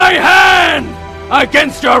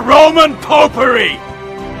against a Roman popery.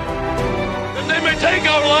 And they may take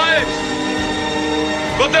our lives,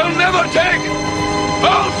 but they'll never take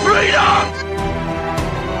our freedom!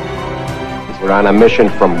 We're on a mission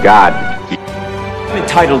from God.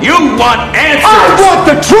 Entitled, you want answers! I want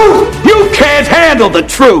the truth! You can't handle the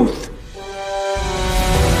truth!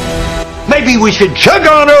 Maybe we should chug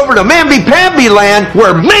on over to Mamby-Pamby land,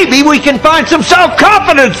 where maybe we can find some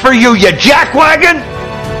self-confidence for you, you jackwagon!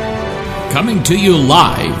 Coming to you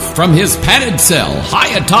live from his padded cell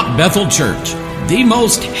high atop Bethel Church, the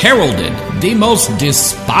most heralded, the most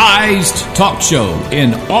despised talk show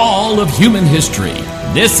in all of human history.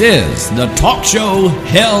 This is the talk show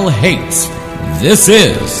hell hates. This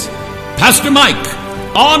is Pastor Mike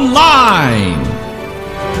Online.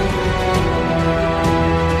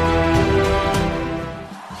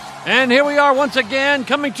 And here we are once again,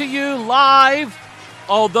 coming to you live,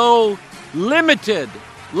 although limited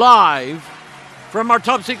live, from our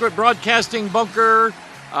top secret broadcasting bunker.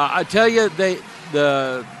 I tell you,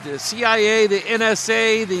 the CIA, the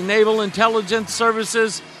NSA, the Naval Intelligence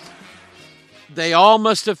Services, they all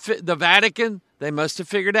must have, the Vatican, they must have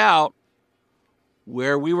figured out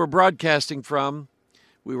where we were broadcasting from.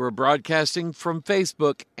 We were broadcasting from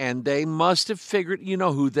Facebook, and they must have figured, you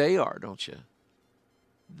know who they are, don't you?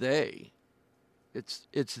 They. It's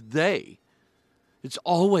they. It's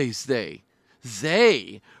always they.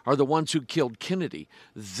 They are the ones who killed Kennedy.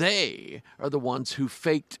 They are the ones who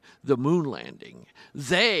faked the moon landing.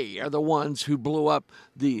 They are the ones who blew up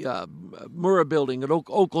the Murrah building at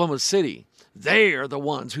Oklahoma City. They are the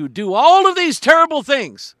ones who do all of these terrible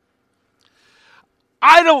things.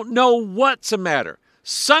 I don't know what's the matter.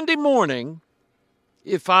 Sunday morning,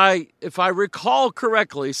 if I recall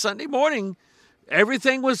correctly, Sunday morning,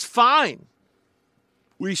 everything was fine.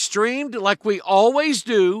 We streamed like we always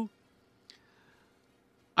do.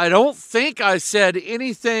 I don't think I said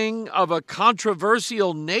anything of a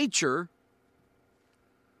controversial nature,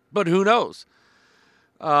 but who knows?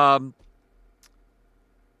 But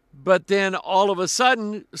then all of a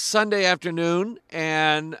sudden, Sunday afternoon,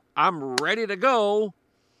 and I'm ready to go.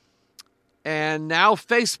 And now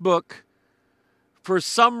Facebook, for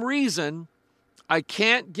some reason, I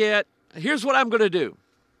can't get, here's what I'm going to do.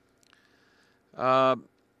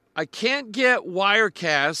 I can't get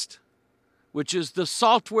Wirecast, which is the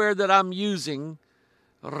software that I'm using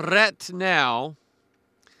right now.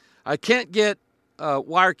 I can't get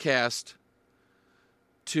Wirecast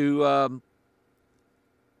to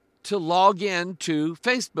log in to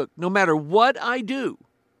Facebook, no matter what I do.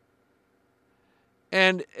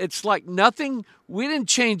 And it's like nothing, we didn't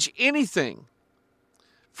change anything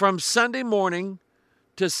from Sunday morning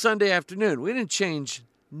to Sunday afternoon. We didn't change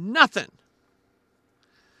nothing.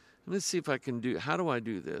 Let's see if I can do, how do I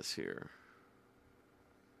do this here?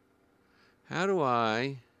 How do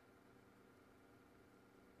I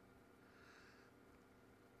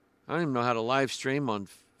don't even know how to live stream on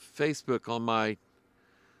Facebook on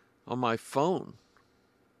my phone.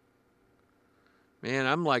 Man,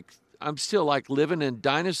 I'm still like living in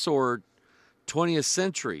dinosaur 20th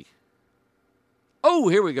century. Oh,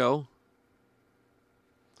 here we go.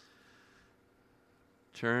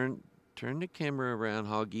 Turn the camera around,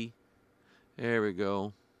 Hoggy. There we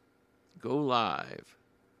go. Go live.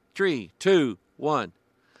 3, 2, 1.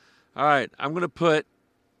 All right, I'm going to put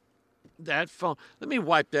that phone. Let me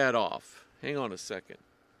wipe that off. Hang on a second.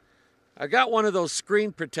 I got one of those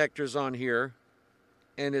screen protectors on here,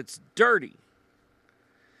 and it's dirty.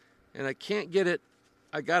 And I can't get it.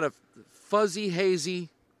 I got a fuzzy, hazy.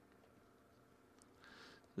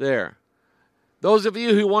 There. Those of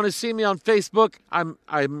you who want to see me on Facebook,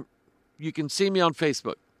 you can see me on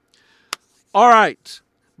Facebook. All right.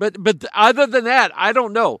 But other than that, I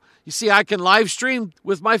don't know. You see, I can live stream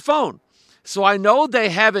with my phone. So I know they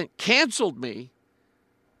haven't canceled me.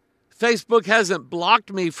 Facebook hasn't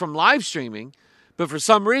blocked me from live streaming. But for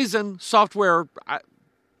some reason, software,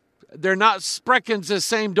 they're not sprechen the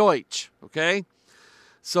same Deutsch, okay?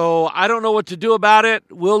 So I don't know what to do about it.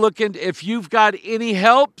 We'll look into, if you've got any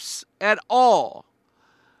helps at all,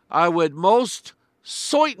 I would most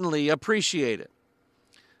certainly appreciate it.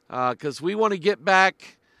 Because we want to get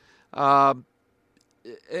back. To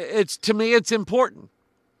me, it's important.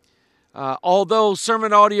 Although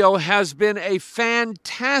Sermon Audio has been a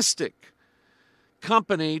fantastic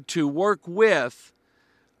company to work with,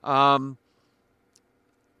 and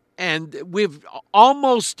we've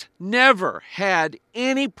almost never had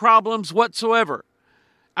any problems whatsoever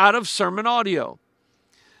out of Sermon Audio.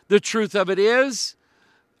 The truth of it is,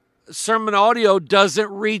 Sermon Audio doesn't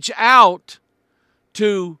reach out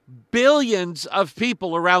to billions of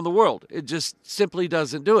people around the world. It just simply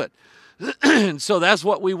doesn't do it. And so that's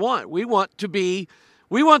what we want. We want to be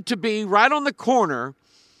right on the corner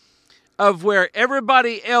of where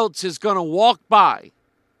everybody else is going to walk by,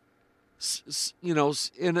 in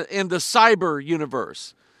the cyber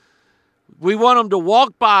universe. We want them to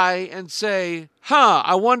walk by and say,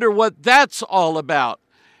 I wonder what that's all about.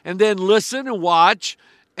 And then listen and watch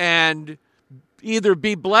and either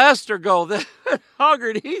be blessed or go,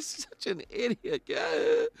 Hoggard, he's such an idiot.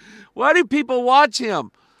 Why do people watch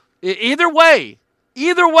him? Either way,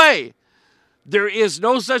 there is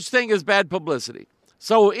no such thing as bad publicity.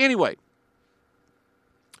 So anyway,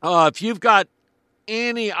 if you've got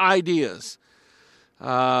any ideas,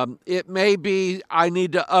 it may be I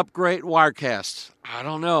need to upgrade Wirecast. I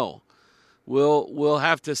don't know. We'll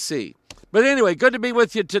have to see. But anyway, good to be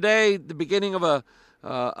with you today. The beginning of a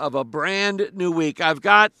brand new week. I've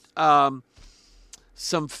got some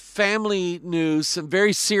family news, some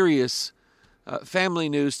very serious family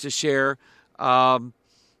news to share.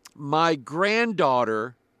 My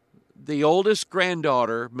granddaughter, the oldest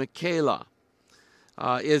granddaughter, Michaela,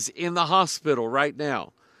 is in the hospital right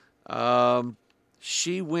now.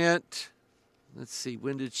 She went, let's see,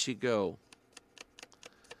 when did she go?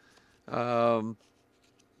 I'm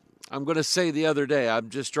going to say the other day. I'm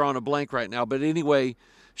just drawing a blank right now. But anyway,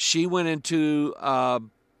 she went into, it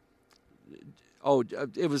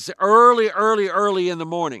was early in the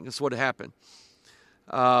morning. That's what happened.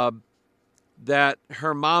 That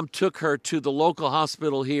her mom took her to the local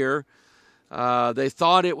hospital here. They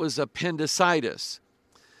thought it was appendicitis.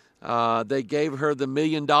 They gave her the $1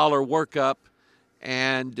 million workup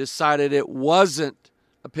and decided it wasn't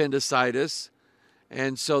appendicitis.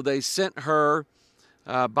 And so they sent her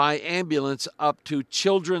by ambulance up to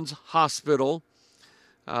Children's Hospital,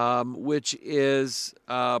 which is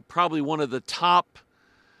probably one of the top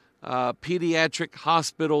pediatric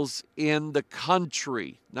hospitals in the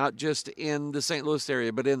country, not just in the St. Louis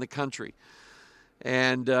area, but in the country.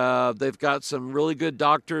 And they've got some really good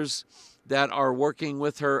doctors that are working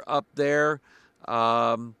with her up there.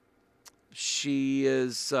 She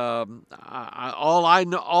is all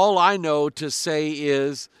I know to say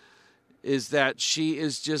is that she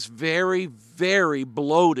is just very, very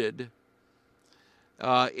bloated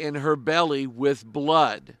in her belly with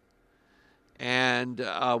blood. And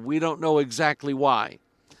we don't know exactly why.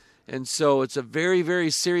 And so it's a very,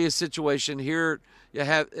 very serious situation. Here you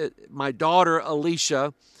have my daughter,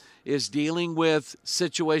 Alicia, is dealing with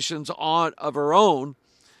situations of her own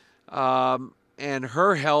and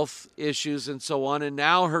her health issues and so on. And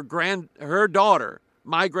now her daughter,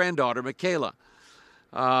 my granddaughter, Michaela,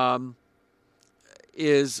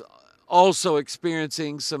 is also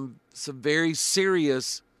experiencing some very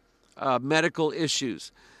serious medical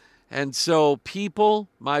issues. And so people,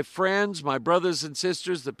 my friends, my brothers and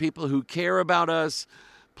sisters, the people who care about us,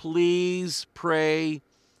 please pray.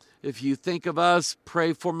 If you think of us,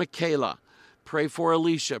 pray for Michaela, pray for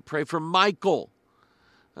Alicia, pray for Michael,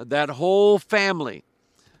 that whole family,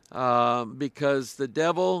 because the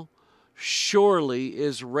devil surely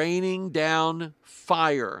is raining down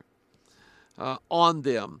fire on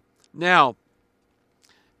them. Now,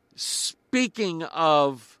 speaking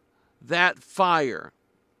of that fire,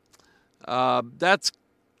 that's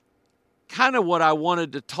kind of what I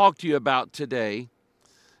wanted to talk to you about today.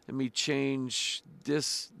 Let me change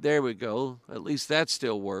this. There we go. At least that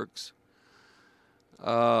still works.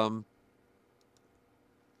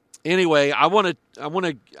 Anyway,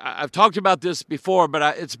 I've talked about this before,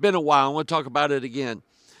 but it's been a while. I want to talk about it again.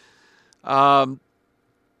 The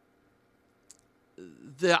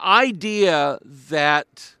idea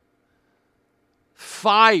that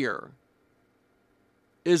fire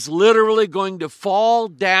is literally going to fall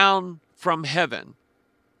down from heaven.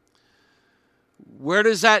 Where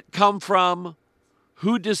does that come from?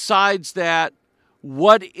 Who decides that?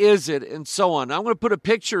 What is it? And so on. I'm going to put a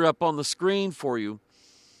picture up on the screen for you.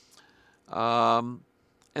 And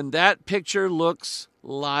that picture looks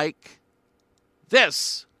like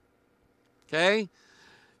this. Okay?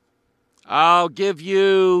 I'll give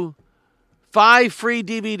you 5 free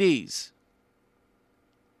DVDs.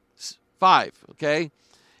 5, okay?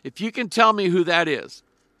 If you can tell me who that is.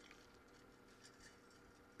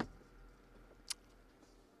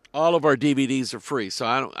 All of our DVDs are free, so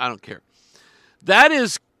I don't care. That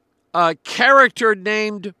is a character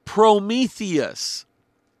named Prometheus.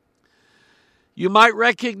 You might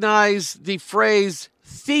recognize the phrase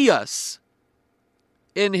Theos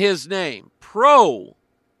in his name. Prometheus.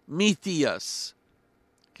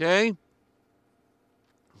 Okay?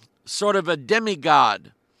 Sort of a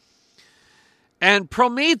demigod. And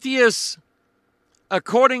Prometheus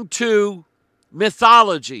according to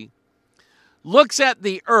mythology, looks at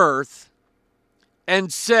the earth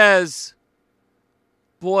and says,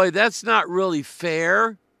 boy, that's not really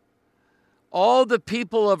fair. All the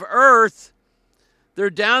people of earth, they're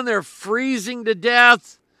down there freezing to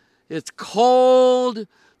death. It's cold.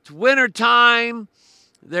 It's wintertime.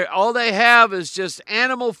 All they have is just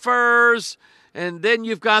animal furs. And then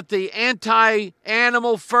you've got the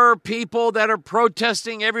anti-animal fur people that are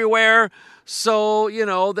protesting everywhere. So,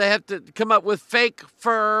 they have to come up with fake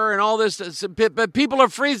fur and all this. But people are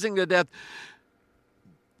freezing to death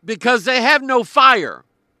because they have no fire.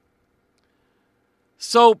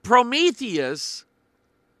 So Prometheus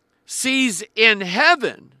sees in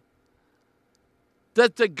heaven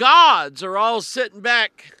that the gods are all sitting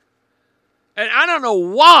back. And I don't know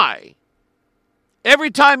why. Every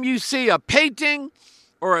time you see a painting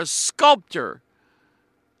or a sculpture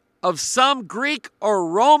of some Greek or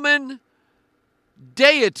Roman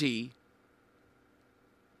deity,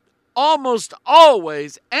 almost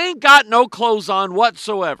always ain't got no clothes on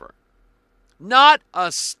whatsoever. Not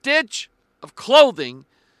a stitch of clothing,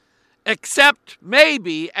 except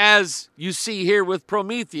maybe, as you see here with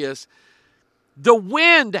Prometheus, the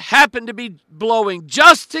wind happened to be blowing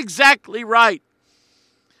just exactly right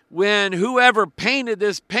when whoever painted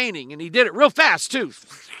this painting, and he did it real fast too,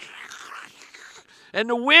 and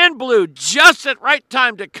the wind blew just at right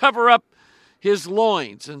time to cover up his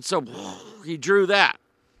loins, and so he drew that.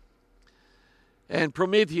 And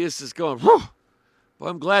Prometheus is going, well,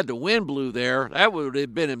 I'm glad the wind blew there. That would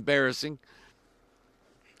have been embarrassing.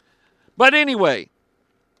 But anyway,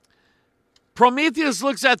 Prometheus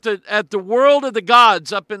looks at the world of the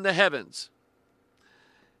gods up in the heavens.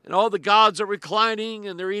 And all the gods are reclining,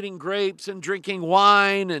 and they're eating grapes and drinking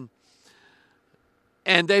wine,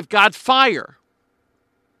 and they've got fire.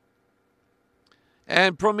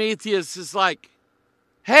 And Prometheus is like,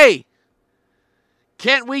 hey,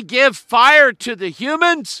 can't we give fire to the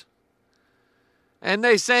humans? And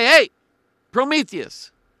they say, hey,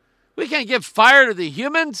 Prometheus, we can't give fire to the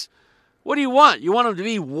humans. What do you want? You want them to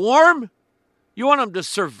be warm? You want them to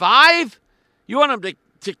survive? You want them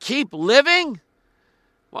to keep living?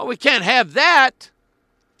 Well, we can't have that.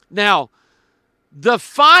 Now, the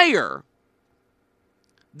fire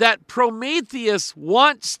that Prometheus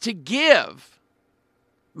wants to give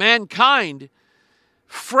mankind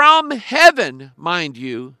from heaven, mind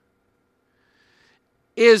you,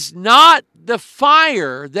 is not the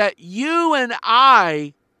fire that you and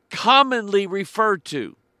I commonly refer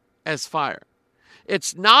to as fire.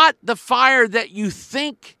 It's not the fire that you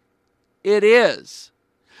think it is.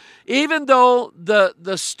 Even though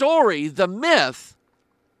the story, the myth,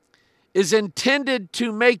 is intended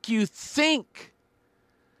to make you think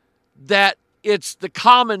that it's the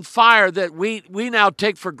common fire that we now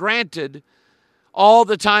take for granted all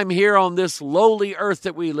the time here on this lowly earth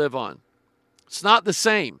that we live on. It's not the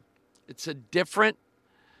same. It's a different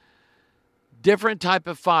type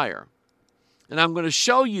of fire. And I'm going to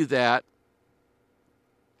show you that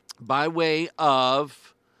by way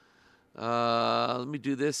of, let me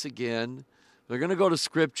do this again. We're going to go to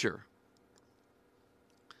Scripture.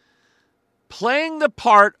 Playing the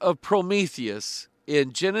part of Prometheus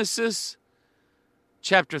in Genesis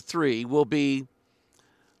chapter 3 will be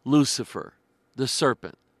Lucifer, the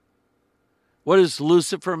serpent. What does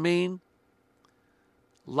Lucifer mean?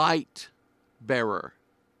 Light bearer.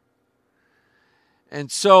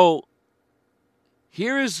 And so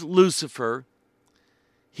here is Lucifer.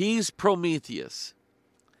 He's Prometheus.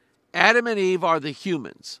 Adam and Eve are the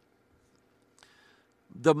humans.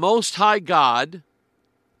 The Most High God,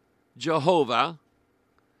 Jehovah,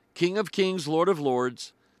 King of Kings, Lord of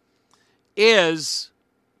Lords, is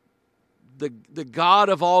the God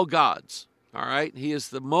of all gods. All right? He is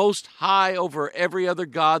the most high over every other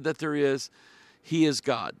god that there is. He is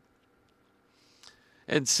God.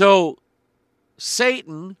 And so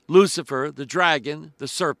Satan, Lucifer, the dragon, the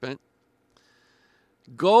serpent,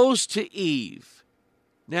 goes to Eve.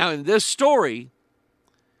 Now, in this story,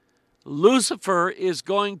 Lucifer is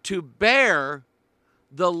going to bear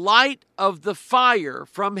the light of the fire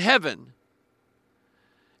from heaven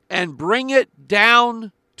and bring it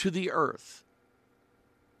down to the earth.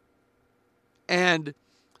 And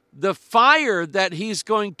the fire that he's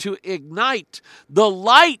going to ignite, the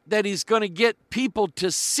light that he's going to get people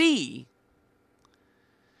to see,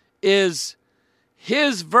 is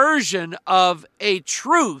his version of a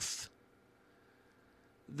truth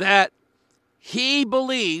that he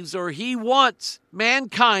believes or he wants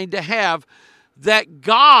mankind to have, that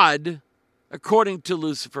God, according to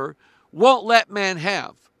Lucifer, won't let man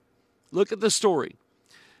have. Look at the story.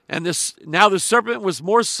 And now the serpent was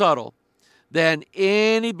more subtle than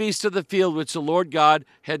any beast of the field which the Lord God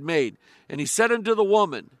had made. And he said unto the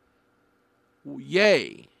woman,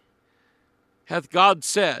 Yea, hath God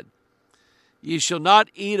said, Ye shall not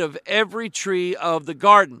eat of every tree of the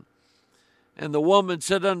garden. And the woman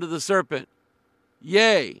said unto the serpent,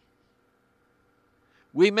 Yea,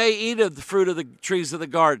 we may eat of the fruit of the trees of the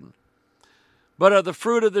garden. But of the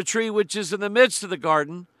fruit of the tree which is in the midst of the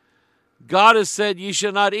garden, God has said, Ye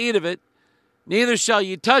shall not eat of it, neither shall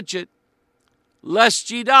ye touch it,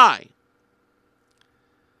 lest ye die.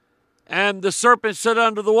 And the serpent said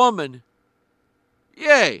unto the woman,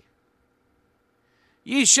 Yea,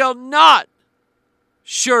 ye shall not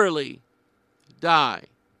surely die.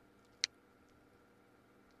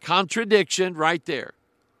 Contradiction right there.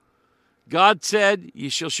 God said, Ye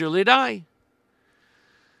shall surely die.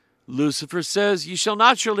 Lucifer says, Ye shall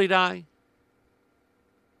not surely die.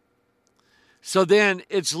 So then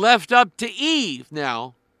it's left up to Eve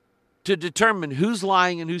now to determine who's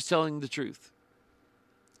lying and who's telling the truth.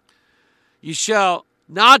 Ye shall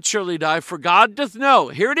not surely die, for God doth know.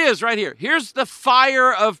 Here it is right here. Here's the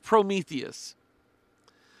fire of Prometheus.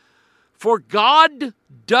 For God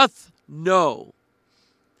doth know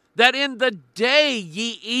that in the day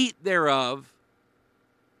ye eat thereof,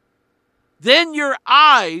 then your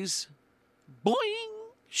eyes, boing,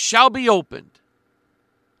 shall be opened.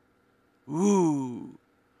 Ooh.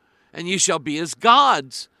 And ye shall be as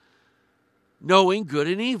gods, knowing good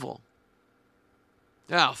and evil.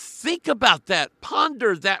 Now, think about that.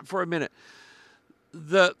 Ponder that for a minute.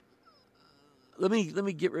 Let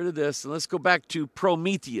me get rid of this, and let's go back to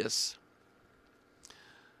Prometheus.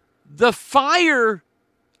 The fire,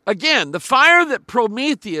 again, the fire that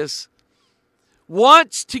Prometheus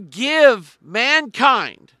wants to give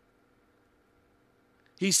mankind.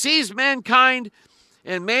 He sees mankind,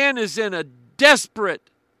 and man is in a desperate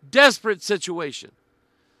situation.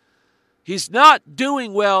 He's not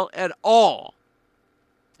doing well at all.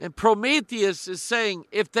 And Prometheus is saying,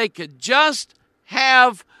 if they could just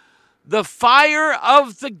have the fire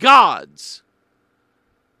of the gods,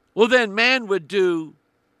 well, then man would do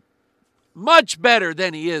much better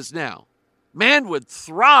than he is now. Man would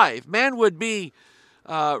thrive. Man would be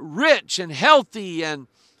rich and healthy and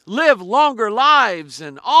live longer lives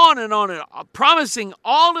and on, and promising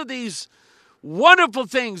all of these wonderful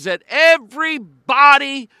things that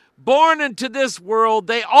everybody born into this world,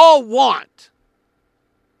 they all want.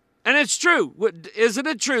 And it's true. Isn't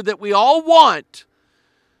it true that we all want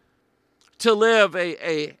to live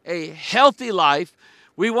a healthy life?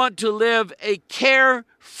 We want to live a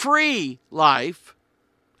carefree life.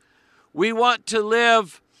 We want to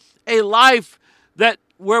live a life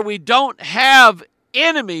where we don't have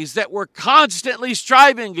enemies that we're constantly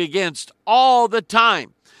striving against all the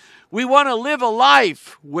time. We want to live a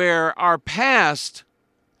life where our past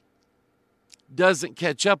doesn't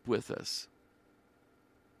catch up with us.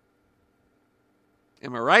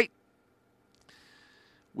 Am I right?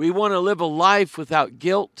 We want to live a life without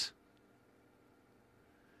guilt.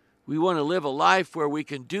 We want to live a life where we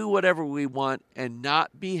can do whatever we want and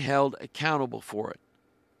not be held accountable for it.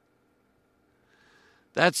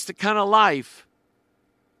 That's the kind of life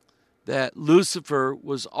that Lucifer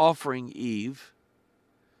was offering Eve.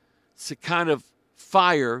 It's the kind of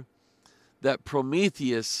fire that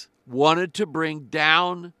Prometheus wanted to bring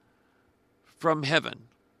down from heaven.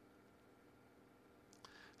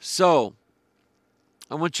 So,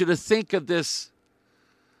 I want you to think of this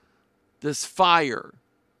fire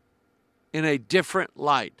in a different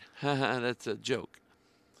light. That's a joke.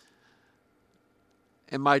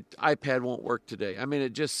 And my iPad won't work today. I mean,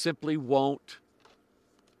 it just simply won't.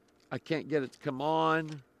 I can't get it to come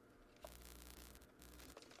on.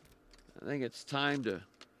 I think it's time to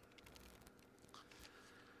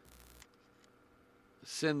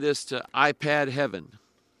send this to iPad heaven.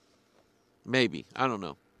 Maybe. I don't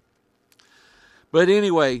know. But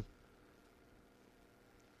anyway,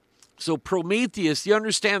 so Prometheus, you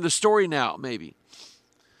understand the story now, maybe.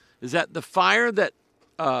 Is that the fire that,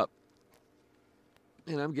 and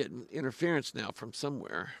I'm getting interference now from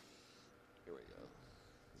somewhere. Here we go.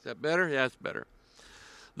 Is that better? Yeah, it's better.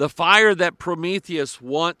 The fire that Prometheus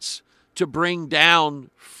wants to bring down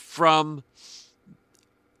from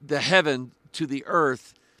the heaven to the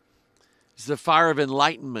earth is the fire of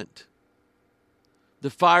enlightenment. The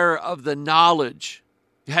fire of the knowledge,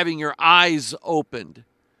 having your eyes opened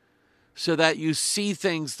so that you see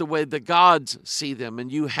things the way the gods see them,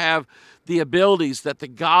 and you have the abilities that the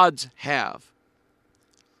gods have.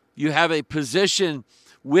 You have a position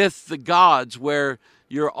with the gods where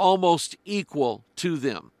you're almost equal to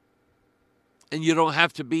them. And you don't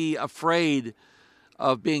have to be afraid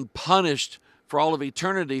of being punished for all of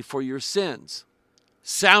eternity for your sins.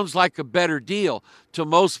 Sounds like a better deal to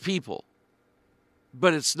most people,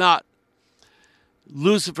 but it's not.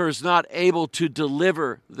 Lucifer's not able to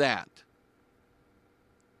deliver that.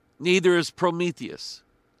 Neither is Prometheus.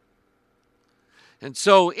 And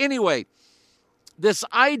so anyway, this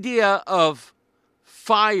idea of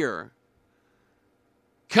fire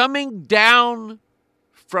coming down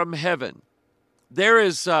from heaven. There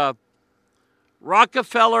is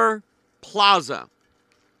Rockefeller Plaza.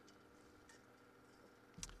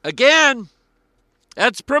 Again,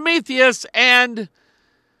 that's Prometheus. And,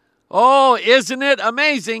 oh, isn't it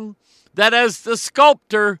amazing that as the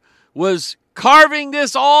sculptor was carving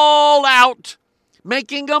this all out,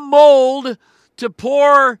 making a mold to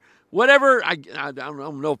pour whatever, I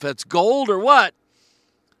don't know if that's gold or what,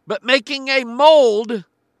 but making a mold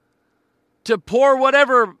to pour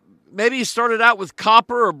whatever, maybe he started out with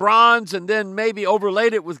copper or bronze and then maybe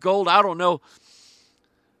overlaid it with gold, I don't know.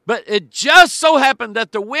 But it just so happened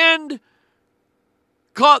that the wind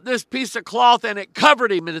caught this piece of cloth and it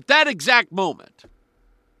covered him at that exact moment.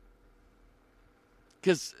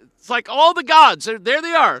 Because it's like all the gods, there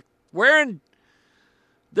they are,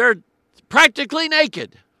 they're practically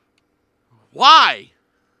naked. Why?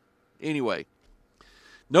 Anyway,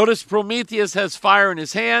 notice Prometheus has fire in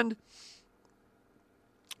his hand.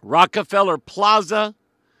 Rockefeller Plaza,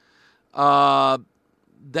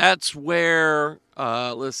 that's where,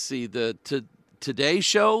 let's see, the Today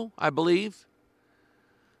Show, I believe,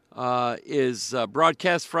 is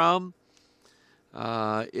broadcast from.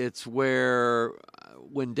 It's where,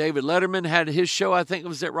 when David Letterman had his show, I think it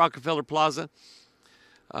was at Rockefeller Plaza.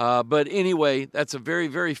 But anyway, that's a very,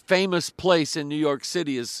 very famous place in New York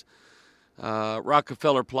City is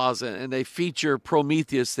Rockefeller Plaza, and they feature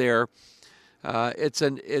Prometheus there. It's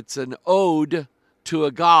an ode to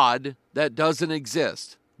a god that doesn't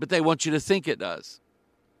exist, but they want you to think it does.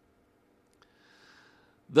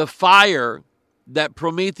 The fire that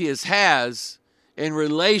Prometheus has in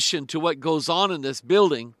relation to what goes on in this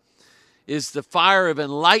building is the fire of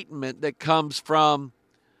enlightenment that comes from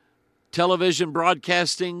television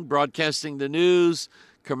broadcasting the news,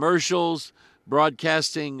 commercials,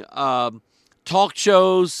 broadcasting talk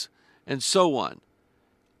shows, and so on.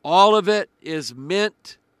 All of it is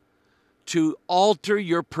meant to alter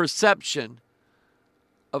your perception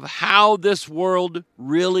of how this world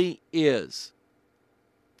really is.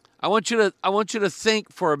 I want you to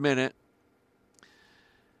think for a minute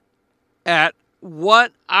at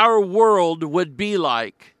what our world would be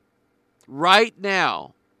like right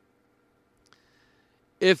now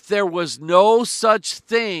if there was no such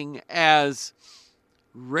thing as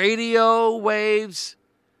radio waves,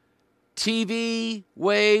 TV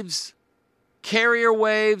waves, carrier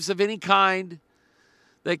waves of any kind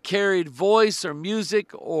that carried voice or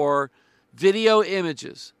music or video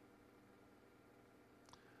images.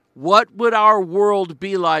 What would our world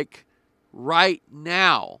be like right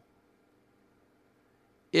now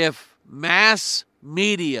if mass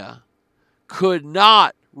media could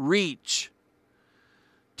not reach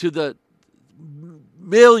to the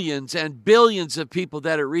millions and billions of people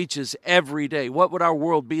that it reaches every day? What would our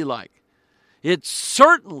world be like? It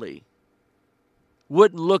certainly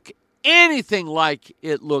wouldn't look anything like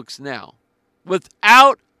it looks now,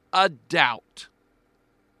 without a doubt.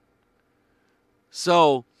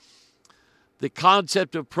 So, the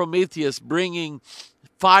concept of Prometheus bringing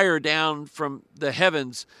fire down from the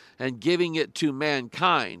heavens and giving it to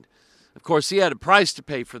mankind, of course, he had a price to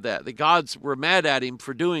pay for that. The gods were mad at him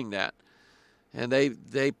for doing that, and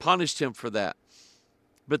they punished him for that.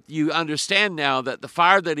 But you understand now that the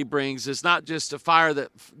fire that he brings is not just a fire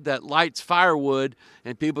that lights firewood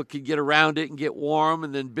and people can get around it and get warm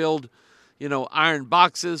and then build, iron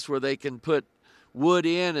boxes where they can put wood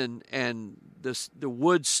in and the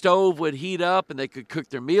wood stove would heat up and they could cook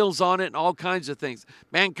their meals on it and all kinds of things.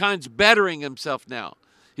 Mankind's bettering himself now.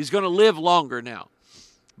 He's going to live longer now.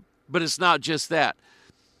 But it's not just that.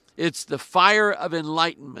 It's the fire of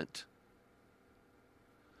enlightenment.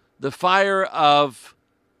 The fire of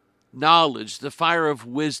knowledge, the fire of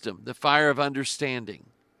wisdom, the fire of understanding.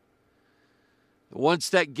 Once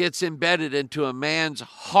that gets embedded into a man's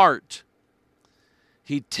heart,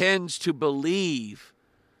 he tends to believe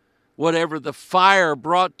whatever the fire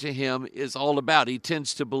brought to him is all about. He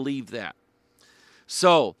tends to believe that.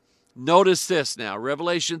 So, notice this now,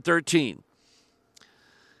 Revelation 13.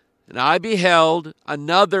 And I beheld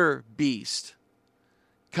another beast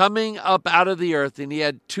coming up out of the earth, and he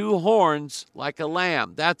had two horns like a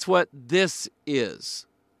lamb. That's what this is.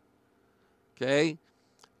 Okay?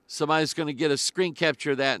 Somebody's going to get a screen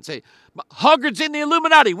capture of that and say, Hoggard's in the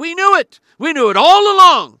Illuminati. We knew it. We knew it all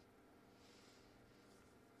along.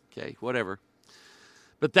 Okay, whatever.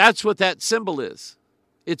 But that's what that symbol is.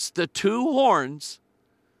 It's the two horns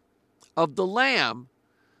of the Lamb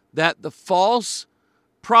that the false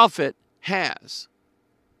prophet has.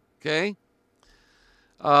 Okay?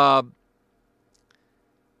 And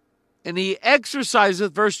he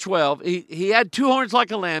exerciseth, verse 12, he had two horns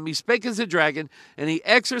like a lamb, he spake as a dragon, and he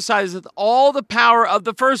exerciseth all the power of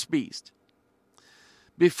the first beast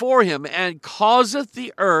before him, and causeth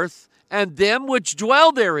the earth and them which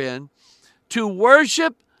dwell therein to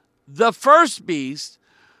worship the first beast,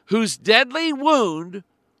 whose deadly wound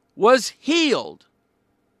was healed.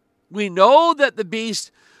 We know that the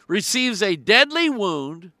beast receives a deadly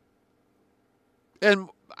wound, and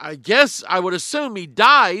I would assume he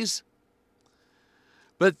dies.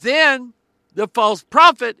 But then the false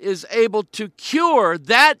prophet is able to cure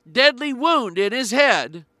that deadly wound in his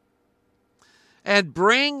head and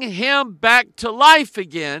bring him back to life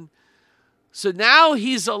again. So now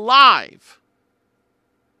he's alive.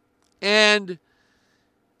 And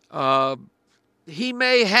he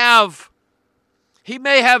may have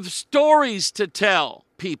stories to tell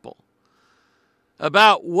people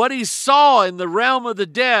about what he saw in the realm of the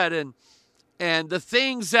dead and the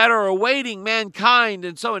things that are awaiting mankind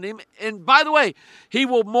and so on. And by the way, he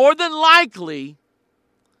will more than likely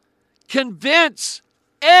convince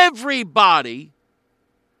everybody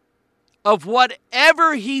of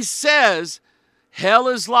whatever he says hell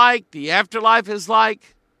is like, the afterlife is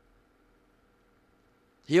like.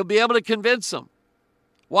 He'll be able to convince them.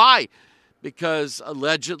 Why? Because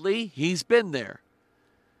allegedly he's been there.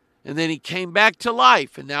 And then he came back to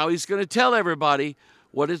life, and now he's going to tell everybody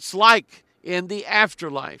what it's like in the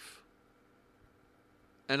afterlife.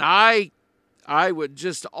 And I would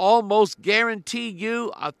just almost guarantee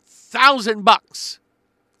you $1,000.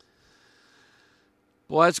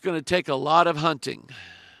 Boy, it's going to take a lot of hunting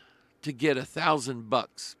to get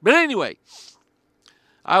 $1,000. But anyway,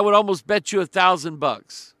 I would almost bet you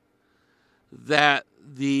 $1,000 that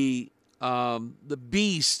the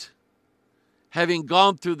beast, having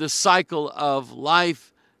gone through the cycle of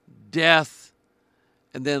life, death,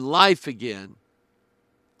 and then life again,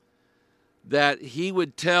 that he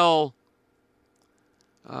would tell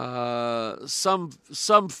some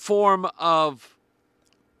form of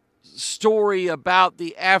story about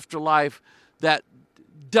the afterlife that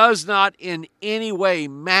does not in any way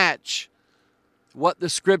match what the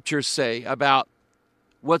scriptures say about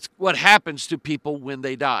what happens to people when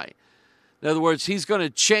they die. In other words, he's going to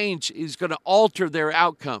change, he's going to alter their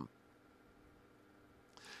outcome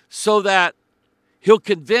so that he'll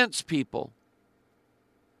convince people.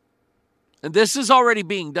 And this is already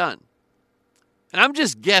being done. And I'm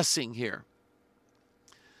just guessing here.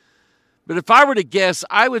 But if I were to guess,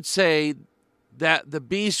 I would say that the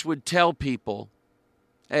beast would tell people,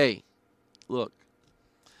 hey, look,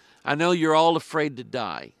 I know you're all afraid to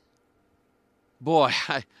die. Boy,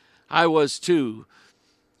 I was too.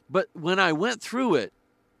 But when I went through it,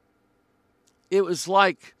 it was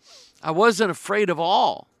like I wasn't afraid at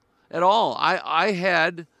all. I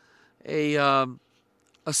had a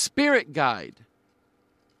spirit guide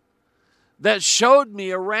that showed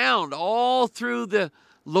me around all through the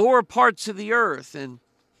lower parts of the earth. And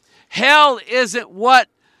hell isn't what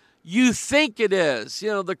you think it is. You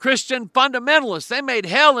know, the Christian fundamentalists, they made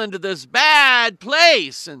hell into this bad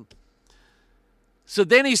place. And so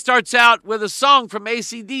then he starts out with a song from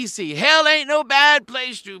AC/DC. Hell ain't no bad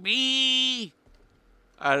place to be.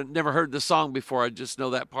 I never heard the song before. I just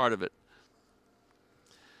know that part of it.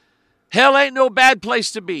 Hell ain't no bad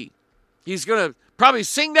place to be. He's going to probably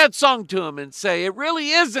sing that song to him and say, it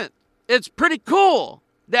really isn't. It's pretty cool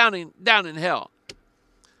down in hell.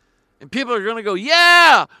 And people are going to go,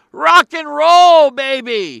 yeah, rock and roll,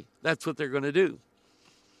 baby. That's what they're going to do.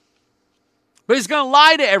 But he's going to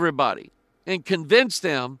lie to everybody and convince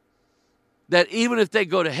them that even if they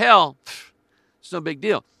go to hell, it's no big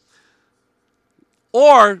deal.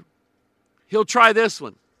 Or he'll try this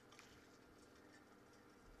one.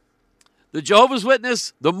 The Jehovah's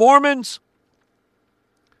Witnesses, the Mormons,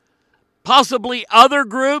 possibly other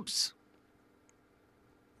groups,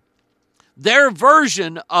 their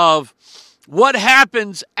version of what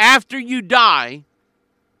happens after you die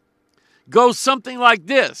goes something like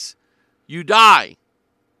this. You die.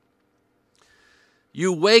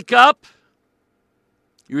 You wake up.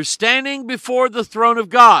 You're standing before the throne of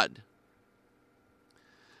God.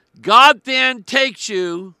 God then takes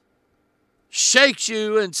you, shakes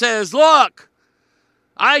you, and says, look,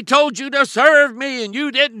 I told you to serve me and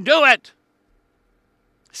you didn't do it.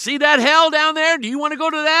 See that hell down there? Do you want to go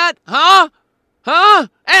to that? Huh? Huh?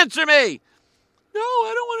 Answer me. No,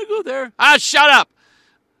 I don't want to go there. Shut up.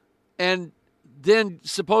 And then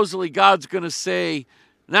supposedly God's going to say,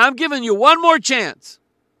 now I'm giving you one more chance.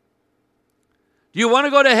 Do you want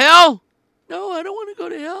to go to hell? No, I don't want to go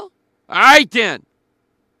to hell. All right then.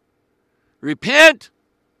 Repent,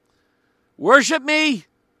 worship me,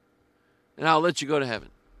 and I'll let you go to heaven.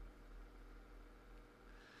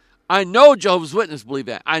 I know Jehovah's Witnesses believe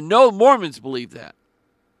that. I know Mormons believe that.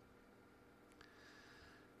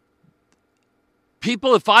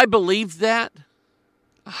 People, if I believed that,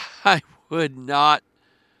 I would not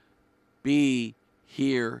be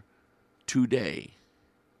here today.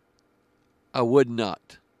 I would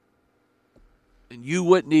not. And you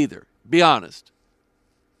wouldn't either. Be honest.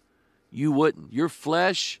 You wouldn't. Your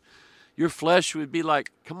flesh would be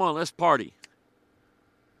like, come on, let's party.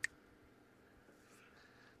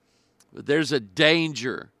 But there's a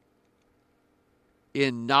danger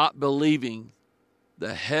in not believing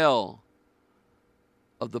the hell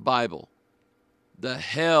of the Bible. The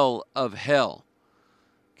hell of hell.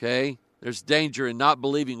 Okay? There's danger in not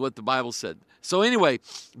believing what the Bible said. So anyway,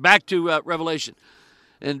 back to Revelation.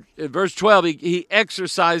 And in verse 12, he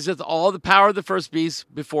exerciseth all the power of the first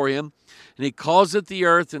beast before him, and he causeth the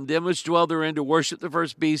earth and them which dwell therein to worship the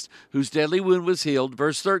first beast, whose deadly wound was healed.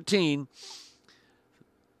 Verse 13,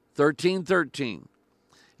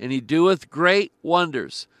 and he doeth great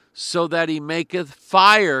wonders, so that he maketh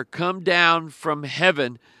fire come down from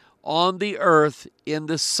heaven on the earth in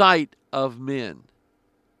the sight of men.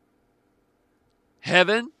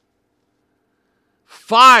 Heaven,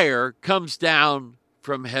 fire comes down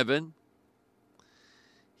from heaven.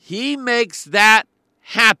 He makes that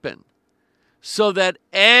happen so that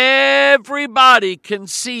everybody can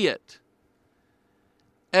see it.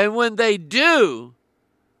 And when they do,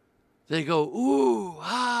 they go, ooh,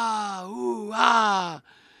 ah.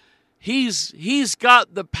 He's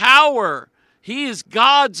got the power. He is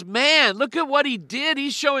God's man. Look at what he did.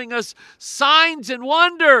 He's showing us signs and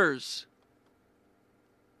wonders.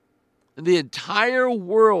 And the entire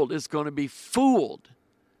world is going to be fooled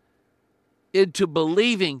into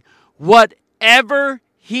believing whatever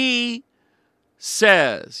he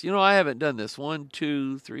says. You know, I haven't done this. 1,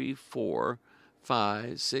 2, 3, 4,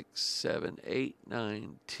 5, 6, 7, 8,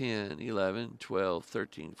 9, 10, 11, 12,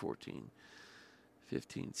 13, 14,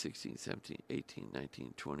 15, 16, 17, 18,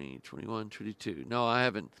 19, 20, 21, 22. No, I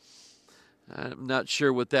haven't. I'm not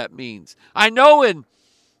sure what that means. I know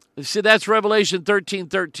see, that's Revelation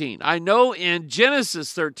 13:13. I know in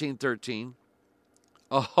Genesis 13:13.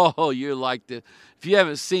 Oh, you like it. If you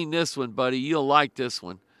haven't seen this one, buddy, you'll like this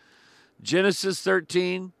one. Genesis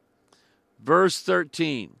 13, verse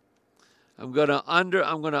 13. I'm going to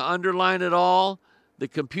underline it all. The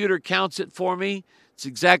computer counts it for me. It's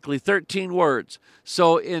exactly 13 words.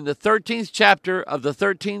 So in the 13th chapter of the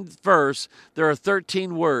 13th verse, there are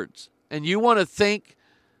 13 words. And you want to think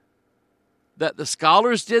that the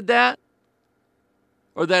scholars did that?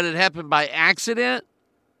 Or that it happened by accident?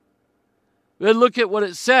 Then look at what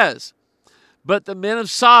it says. But the men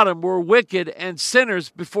of Sodom were wicked and sinners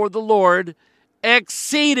before the Lord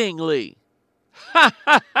exceedingly. Ha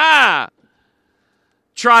ha ha!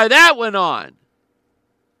 Try that one on.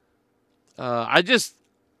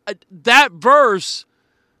 That verse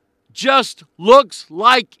just looks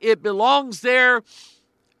like it belongs there,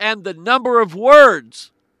 and the number of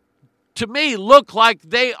words to me look like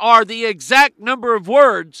they are the exact number of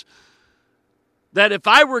words that if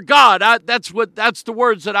I were God, that's the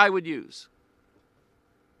words that I would use.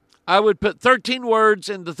 I would put 13 words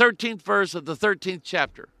in the 13th verse of the 13th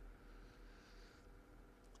chapter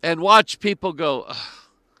and watch people go,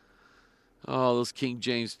 oh, those King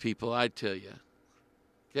James people, I tell you.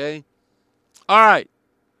 Okay? All right.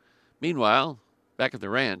 Meanwhile, back at the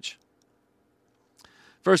ranch,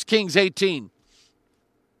 1 Kings 18,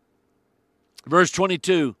 verse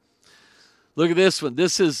 22. Look at this one.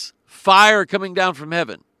 This is fire coming down from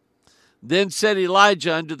heaven. Then said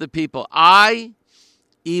Elijah unto the people, I,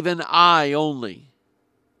 even I only,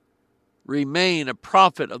 remain a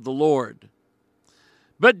prophet of the Lord.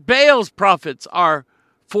 But Baal's prophets are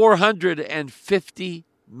 450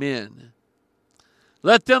 men.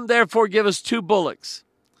 Let them therefore give us 2 bullocks,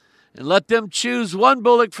 and let them choose 1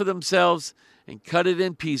 bullock for themselves, and cut it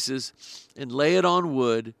in pieces, and lay it on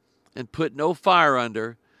wood, and put no fire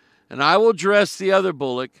under. And I will dress the other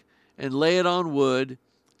bullock, and lay it on wood,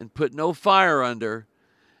 and put no fire under.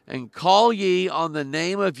 And call ye on the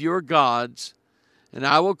name of your gods, and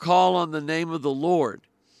I will call on the name of the Lord.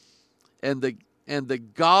 And the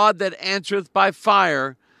God that answereth by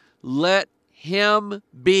fire, let him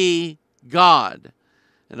be God.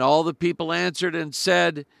 And all the people answered and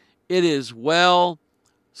said, it is well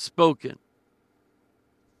spoken.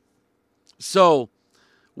 So,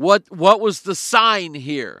 What was the sign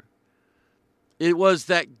here? It was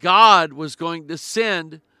that God was going to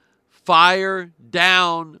send fire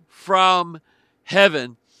down from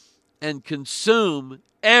heaven and consume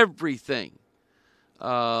everything.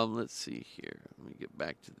 Let's see here. Let me get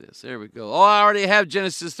back to this. There we go. Oh, I already have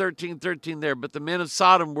Genesis 13:13 there. But the men of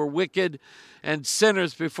Sodom were wicked and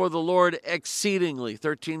sinners before the Lord exceedingly.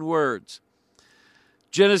 13 words.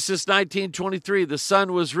 Genesis 19:23. The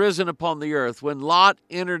sun was risen upon the earth when Lot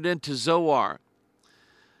entered into Zoar.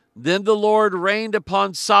 Then the Lord rained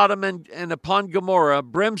upon Sodom and upon Gomorrah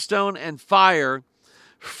brimstone and fire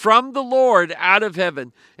from the Lord out of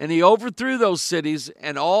heaven, and he overthrew those cities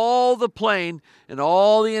and all the plain and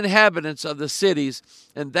all the inhabitants of the cities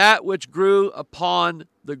and that which grew upon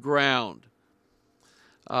the ground.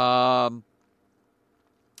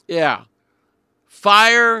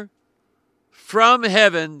 Fire from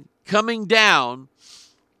heaven coming down.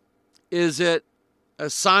 Is it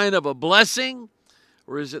a sign of a blessing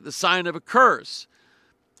or is it the sign of a curse?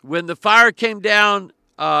 When the fire came down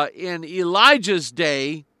in Elijah's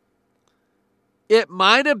day, it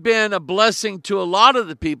might have been a blessing to a lot of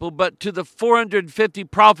the people, but to the 450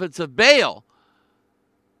 prophets of Baal,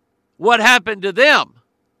 what happened to them?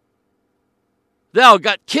 They all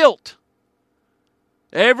got killed.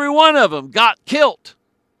 Every one of them got killed.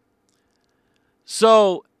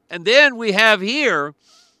 So, and then we have here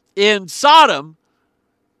in Sodom,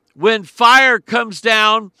 when fire comes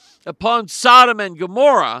down upon Sodom and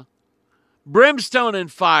Gomorrah, brimstone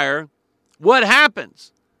and fire, what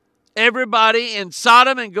happens? Everybody in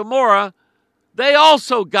Sodom and Gomorrah, they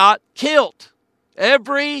also got killed.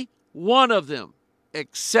 Every one of them,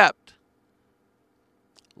 except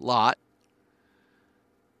Lot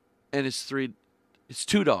and his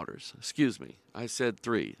two daughters. Excuse me. I said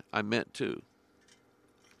three. I meant two.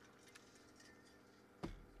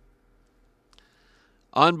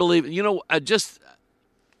 Unbelievable. You know, I just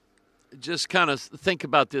kind of think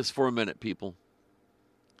about this for a minute, people.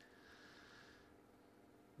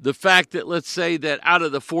 The fact that, let's say that out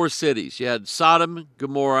of the four cities, you had Sodom,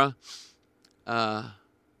 Gomorrah, Admah,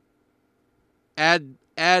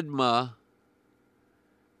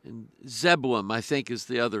 and Zeboim, I think, is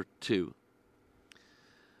the other two.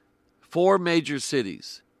 4 major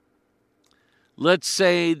cities. Let's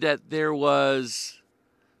say that there was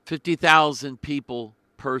 50,000 people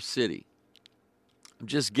per city. I'm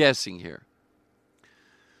just guessing here.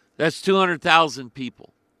 That's 200,000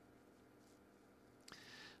 people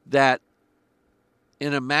that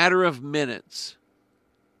in a matter of minutes,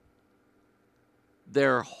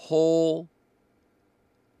 their whole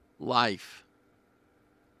life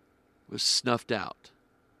was snuffed out.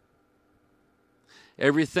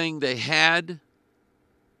 Everything they had,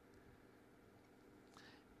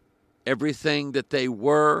 everything that they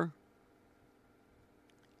were,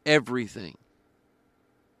 everything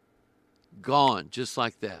gone just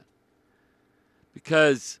like that.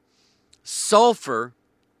 Because sulfur,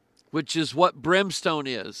 which is what brimstone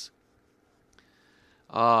is,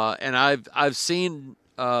 and I've seen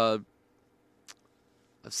Ron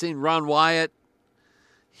Wyatt.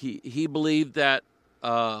 He believed that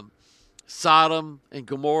Sodom and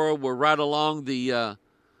Gomorrah were right along the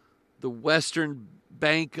western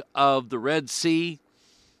bank of the Red Sea,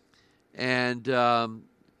 and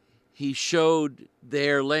he showed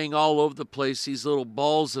there, laying all over the place, these little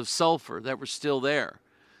balls of sulfur that were still there.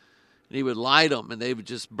 And he would light them, and they would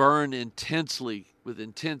just burn intensely with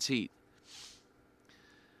intense heat.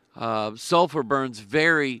 Sulfur burns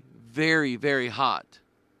very, very, very hot.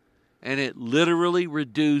 And it literally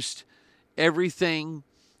reduced everything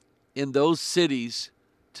in those cities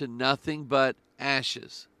to nothing but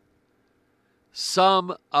ashes.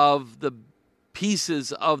 Some of the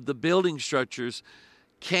pieces of the building structures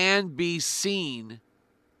can be seen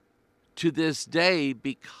to this day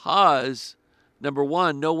because, number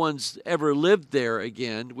one, no one's ever lived there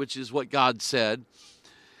again, which is what God said.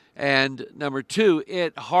 And number two,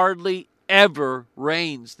 it hardly ever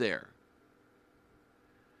rains there.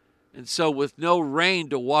 And so with no rain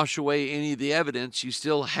to wash away any of the evidence, you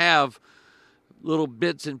still have little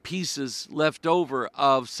bits and pieces left over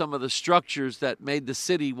of some of the structures that made the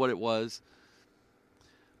city what it was.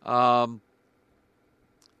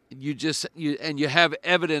 You have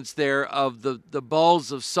evidence there of the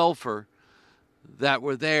balls of sulfur that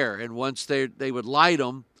were there. And once they would light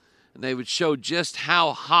them, and they would show just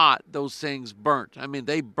how hot those things burnt. I mean,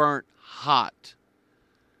 they burnt hot.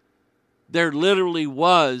 There literally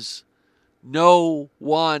was no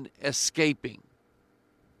one escaping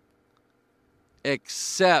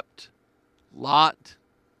except Lot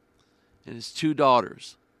and his 2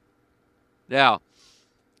 daughters. Now,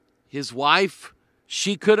 his wife,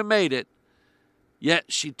 She could have made it, yet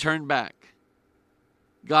she turned back.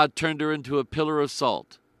 God turned her into a pillar of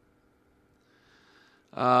salt.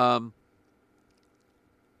 Lot's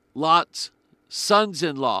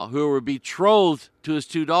sons-in-law, who were betrothed to his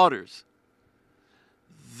two daughters,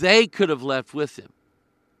 they could have left with him.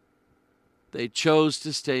 They chose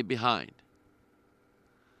to stay behind.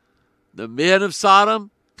 The men of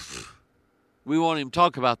Sodom, we won't even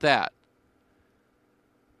talk about that.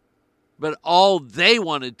 But all they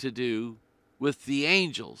wanted to do with the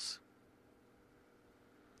angels,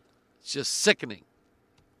 it's just sickening.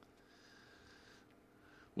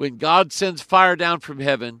 When God sends fire down from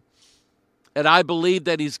heaven, and I believe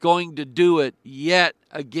that he's going to do it yet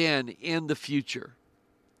again in the future.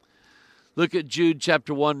 Look at Jude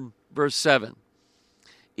chapter 1, verse 7.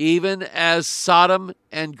 Even as Sodom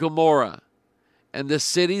and Gomorrah and the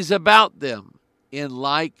cities about them in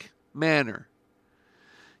like manner,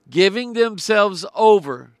 giving themselves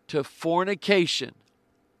over to fornication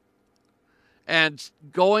and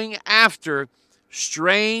going after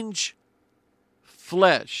strange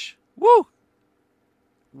flesh. Woo!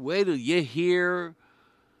 Wait till you hear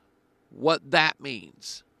what that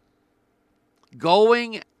means.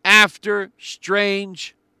 Going after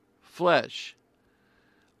strange flesh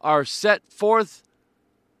are set forth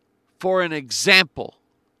for an example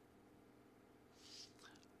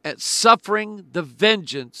at suffering the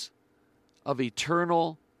vengeance of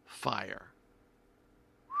eternal fire.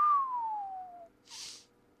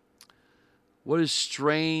 What is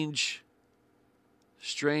strange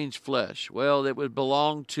flesh? Well, it would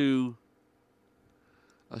belong to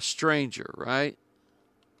a stranger, right?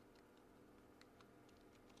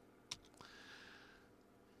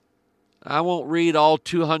 I won't read all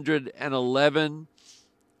 211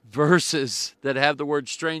 verses that have the word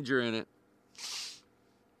stranger in it.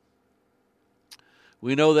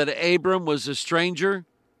 We know that Abram was a stranger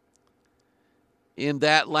in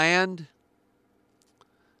that land.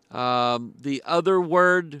 The other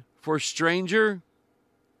word for stranger,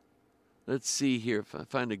 let's see here if I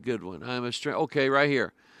find a good one. I'm a stranger. Okay, right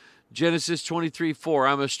here. Genesis 23:4.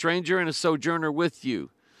 I'm a stranger and a sojourner with you.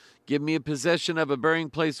 Give me a possession of a burying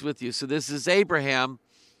place with you. So this is Abraham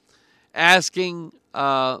asking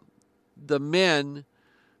the men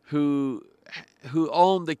who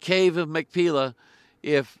owned the cave of Machpelah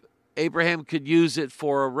if Abraham could use it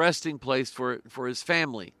for a resting place for his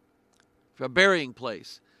family, for a burying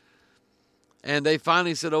place. And they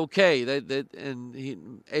finally said, okay.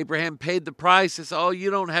 Abraham paid the price. They said, oh, you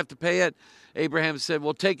don't have to pay it. Abraham said,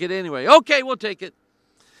 well, take it anyway. Okay, we'll take it.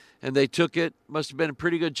 And they took it. Must have been a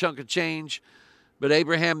pretty good chunk of change. But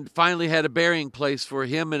Abraham finally had a burying place for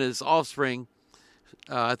him and his offspring.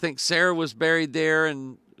 I think Sarah was buried there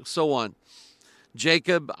and so on.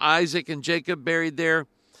 Isaac and Jacob buried there.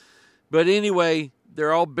 But anyway,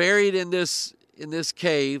 they're all buried in this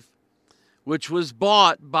cave, which was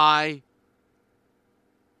bought by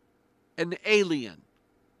an alien.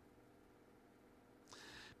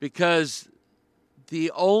 Because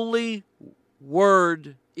the only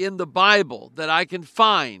word in the Bible that I can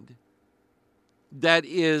find that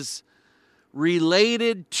is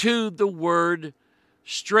related to the word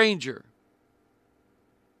stranger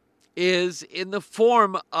is in the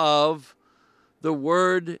form of the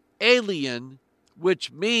word alien,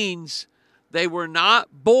 which means they were not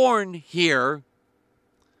born here.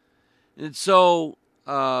 And so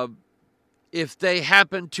if they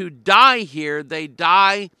happen to die here, they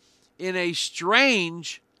die in a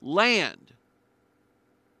strange land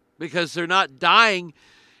because they're not dying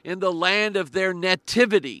in the land of their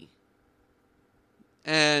nativity.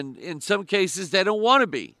 And in some cases, they don't want to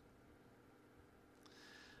be.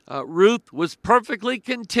 Ruth was perfectly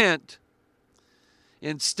content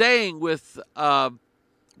in staying with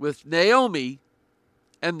Naomi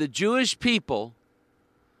and the Jewish people.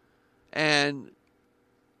 And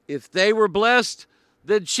if they were blessed,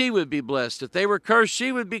 then she would be blessed. If they were cursed,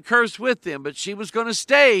 she would be cursed with them. But she was going to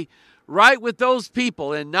stay right with those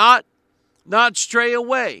people and not stray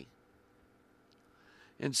away.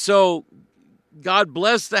 And so God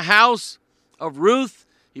blessed the house of Ruth.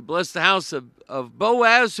 He blessed the house of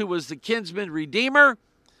Boaz, who was the kinsman redeemer.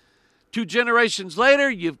 2 generations later,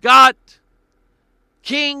 you've got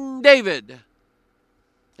King David.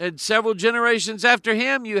 And several generations after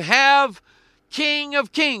him, you have King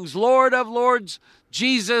of Kings, Lord of Lords,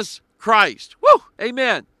 Jesus Christ. Woo!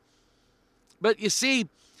 Amen. But you see,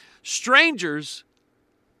 strangers,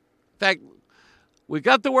 in fact, we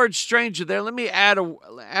got the word stranger there. Let me add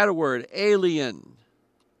a word, alien,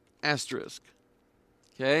 asterisk.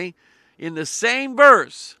 Okay? In the same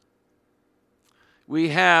verse, We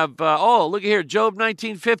have, look here, Job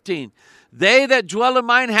 19:15. They that dwell in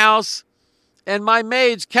mine house and my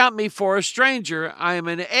maids count me for a stranger. I am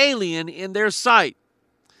an alien in their sight.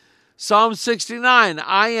 Psalm 69,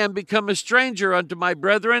 I am become a stranger unto my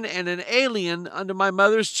brethren and an alien unto my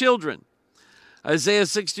mother's children. Isaiah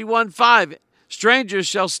 61:5, strangers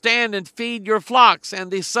shall stand and feed your flocks,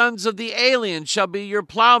 and the sons of the alien shall be your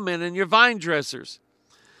plowmen and your vine dressers.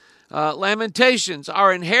 Lamentations,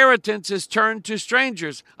 our inheritance is turned to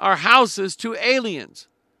strangers, our houses to aliens.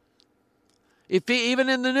 Even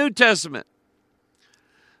in the New Testament,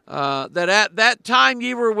 that at that time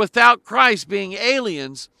ye were without Christ, being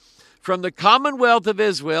aliens from the commonwealth of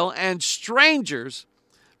Israel and strangers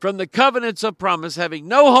from the covenants of promise, having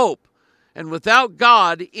no hope and without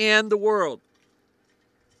God in the world.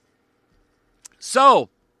 So,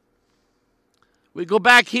 we go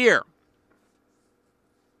back here.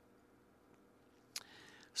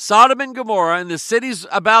 Sodom and Gomorrah and the cities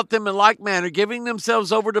about them in like manner, giving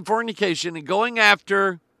themselves over to fornication and going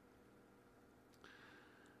after,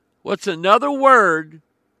 what's another word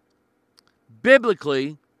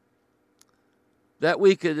biblically that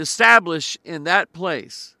we could establish in that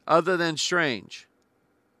place other than strange?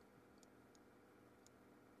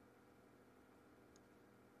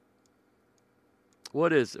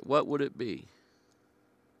 What is it? What would it be?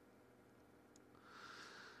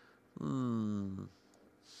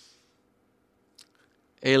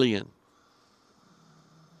 Alien.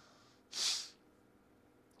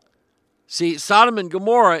 See, Sodom and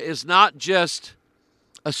Gomorrah is not just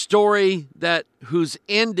a story whose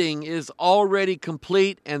ending is already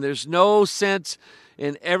complete, and there's no sense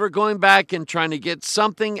in ever going back and trying to get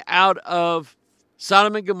something out of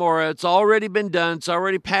Sodom and Gomorrah. It's already been done. It's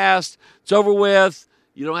already passed. It's over with.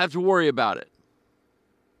 You don't have to worry about it.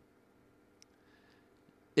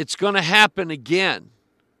 It's going to happen again.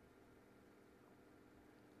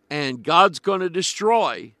 And God's going to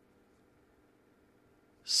destroy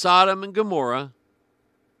Sodom and Gomorrah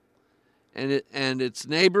and its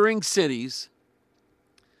neighboring cities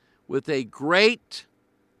with a great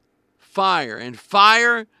fire. And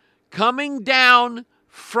fire coming down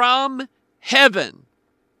from heaven.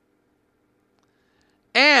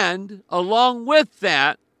 And along with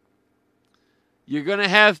that, you're going to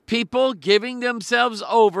have people giving themselves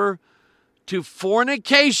over to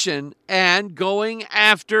fornication and going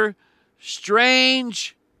after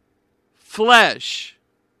strange flesh.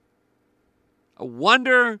 I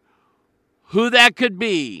wonder who that could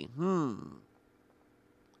be.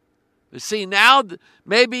 But see, now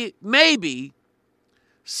maybe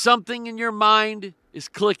something in your mind is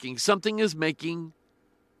clicking. Something is making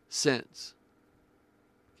sense.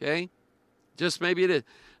 Okay? Just maybe it is.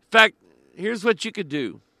 In fact, here's what you could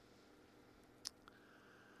do.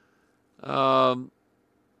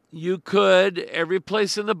 You could, every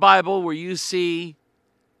place in the Bible where you see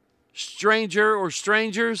stranger or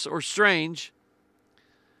strangers or strange,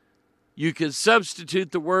 you could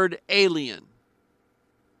substitute the word alien.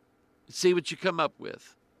 See what you come up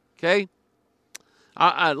with. Okay?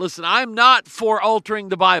 Listen, I'm not for altering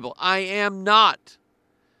the Bible. I am not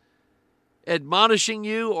admonishing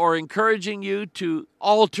you or encouraging you to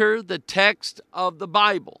alter the text of the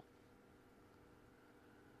Bible.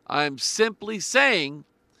 I'm simply saying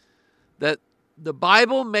that the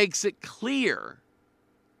Bible makes it clear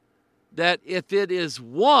that if it is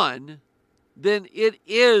one, then it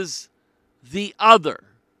is the other.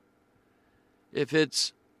 If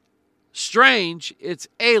it's strange, it's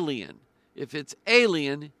alien. If it's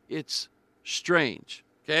alien, it's strange.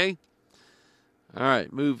 Okay? All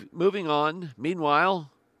right, moving on.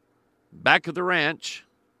 Meanwhile, back at the ranch,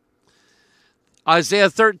 Isaiah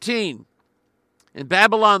 13. In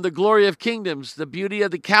Babylon, the glory of kingdoms, the beauty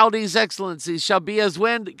of the Chaldees' excellencies shall be as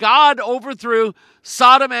when God overthrew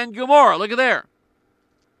Sodom and Gomorrah. Look at there.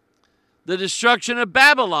 The destruction of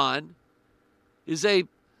Babylon is a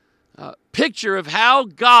picture of how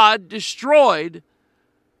God destroyed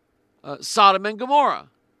Sodom and Gomorrah.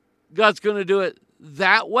 God's going to do it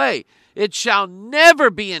that way. It shall never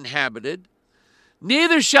be inhabited,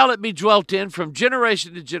 neither shall it be dwelt in from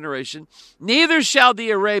generation to generation, neither shall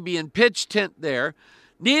the Arabian pitch tent there,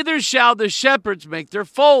 neither shall the shepherds make their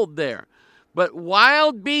fold there. But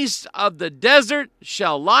wild beasts of the desert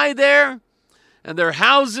shall lie there, and their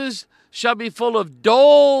houses shall be full of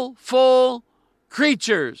doleful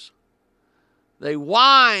creatures. They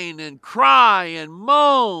whine and cry and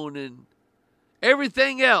moan and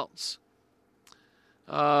everything else.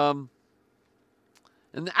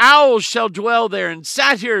 And the owls shall dwell there, and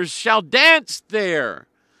satyrs shall dance there.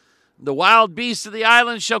 The wild beasts of the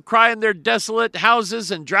island shall cry in their desolate houses,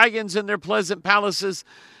 and dragons in their pleasant palaces.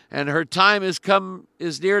 And her time is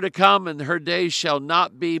near to come, and her days shall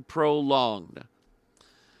not be prolonged.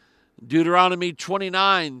 Deuteronomy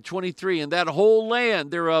 29:23, and that whole land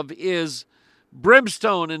thereof is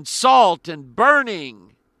brimstone and salt and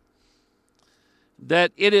burning,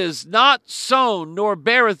 that it is not sown, nor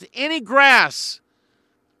beareth any grass,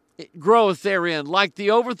 it groweth therein, like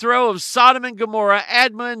the overthrow of Sodom and Gomorrah,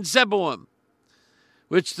 Admah and Zeboim,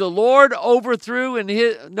 which the Lord overthrew, and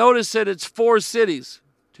notice that it's 4 cities.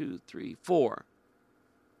 2, 3, 4.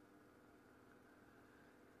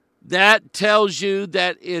 That tells you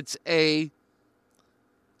that it's a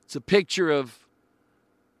picture of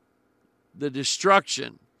the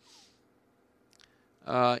destruction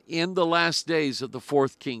in the last days of the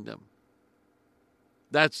 4th kingdom.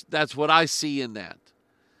 That's what I see in that.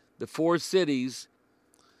 The 4 cities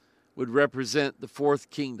would represent the 4th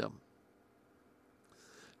kingdom.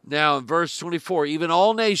 Now in verse 24, even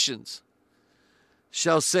all nations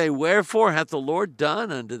shall say, wherefore hath the Lord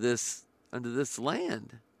done unto this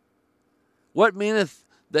land? What meaneth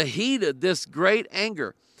the heat of this great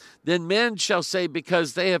anger? Then men shall say,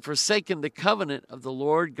 because they have forsaken the covenant of the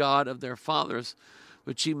Lord God of their fathers,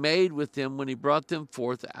 which he made with them when he brought them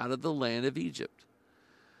forth out of the land of Egypt.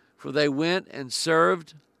 For they went and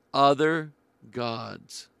served other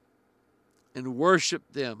gods, and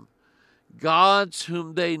worshiped them, gods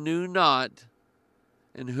whom they knew not,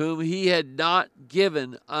 and whom he had not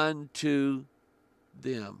given unto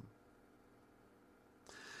them.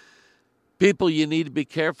 People, you need to be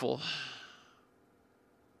careful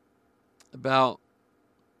about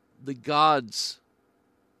the gods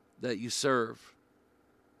that you serve.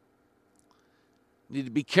 You need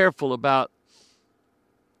to be careful about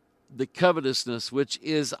the covetousness, which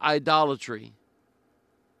is idolatry.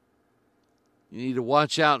 You need to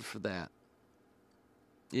watch out for that.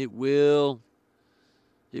 It will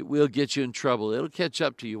get you in trouble. It'll catch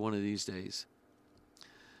up to you one of these days.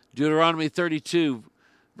 Deuteronomy 32,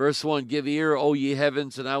 verse 1, give ear, O ye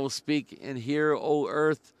heavens, and I will speak, and hear, O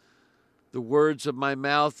earth, the words of my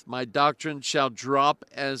mouth. My doctrine shall drop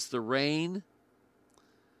as the rain.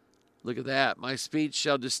 Look at that. My speech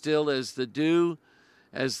shall distill as the dew,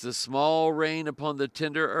 as the small rain upon the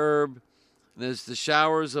tender herb, and as the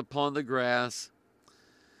showers upon the grass.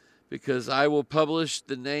 Because I will publish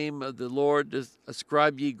the name of the Lord, to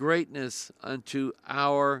ascribe ye greatness unto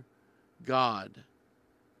our God.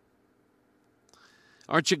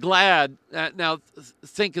 Aren't you glad? Now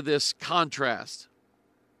think of this contrast.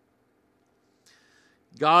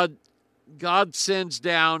 God sends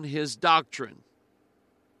down his doctrine.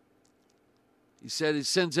 He said he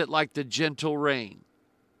sends it like the gentle rain,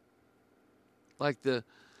 like the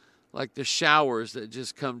showers that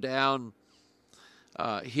just come down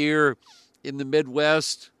here in the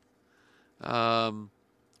Midwest.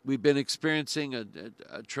 We've been experiencing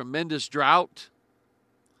a tremendous drought.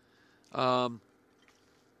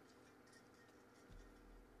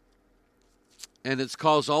 And it's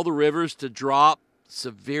caused all the rivers to drop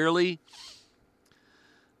severely.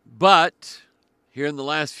 But here in the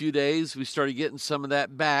last few days, we started getting some of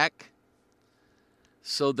that back,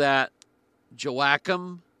 so that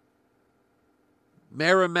Joachim,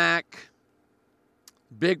 Merrimack,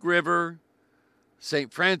 Big River,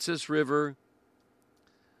 St. Francis River,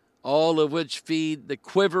 all of which feed the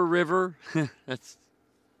Quiver River. That's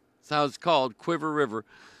how it's called, Quiver River.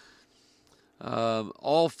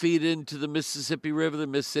 All feed into the Mississippi River. The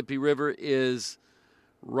Mississippi River is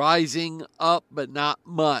rising up, but not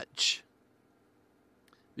much,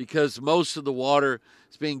 because most of the water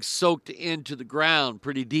is being soaked into the ground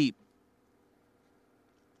pretty deep.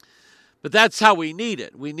 But that's how we need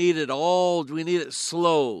it. We need it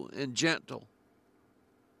slow and gentle.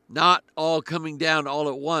 Not all coming down all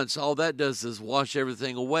at once. All that does is wash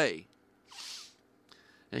everything away.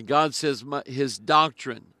 And God says his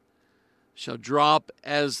doctrine shall drop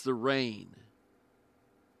as the rain.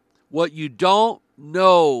 What you don't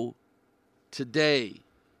know today,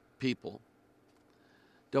 people,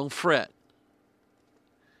 don't fret.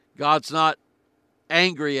 God's not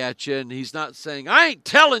angry at you, and he's not saying, I ain't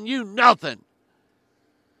telling you nothing.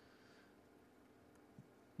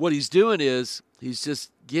 What he's doing is he's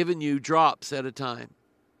just giving you drops at a time.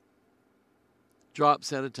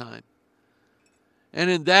 Drops at a time. And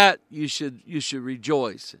in that you should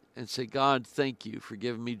rejoice and say, God, thank you for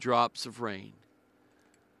giving me drops of rain.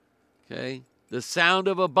 Okay? The sound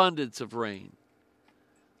of abundance of rain.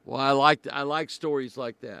 Well, I like stories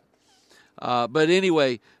like that. But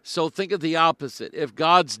anyway, so think of the opposite. If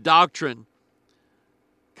God's doctrine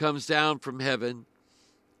comes down from heaven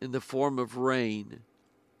in the form of rain,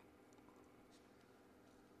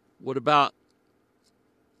 What about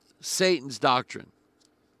Satan's doctrine?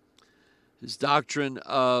 His doctrine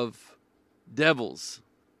of devils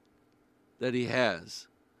that he has.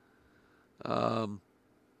 The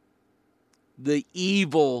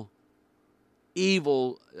evil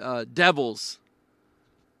devils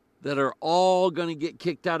that are all going to get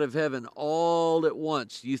kicked out of heaven all at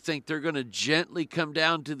once. You think they're going to gently come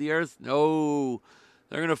down to the earth? No,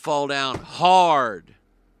 they're going to fall down hard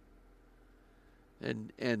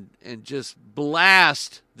and just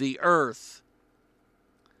blast the earth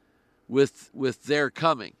with their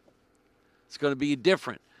coming. It's going to be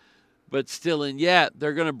different. But still and yet,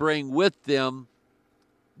 they're going to bring with them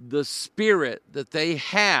the spirit that they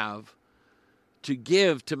have to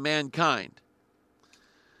give to mankind.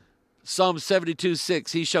 Psalm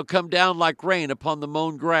 72:6, he shall come down like rain upon the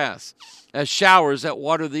mown grass, as showers that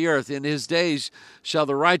water the earth. In his days shall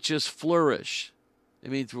the righteous flourish.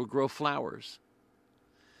 It means we'll grow flowers.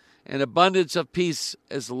 And abundance of peace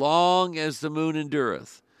as long as the moon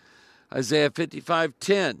endureth. Isaiah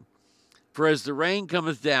 55:10, for as the rain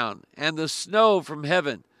cometh down, and the snow from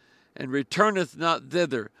heaven, and returneth not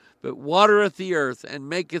thither, but watereth the earth, and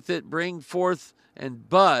maketh it bring forth and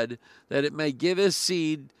bud, that it may give his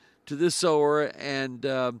seed to the sower, and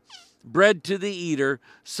bread to the eater,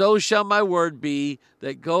 so shall my word be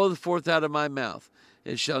that goeth forth out of my mouth.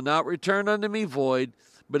 It shall not return unto me void,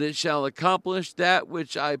 but it shall accomplish that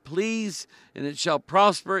which I please, and it shall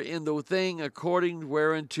prosper in the thing according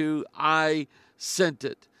whereunto I sent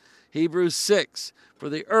it. Hebrews 6, for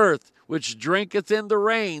the earth which drinketh in the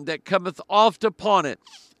rain that cometh oft upon it,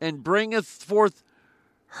 and bringeth forth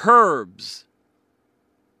herbs,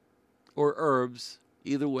 or herbs,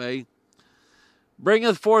 either way,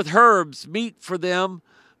 bringeth forth herbs, meat for them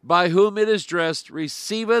by whom it is dressed,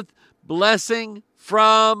 receiveth blessing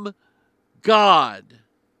from God.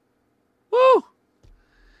 Woo!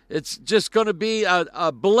 It's just going to be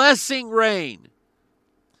a blessing rain.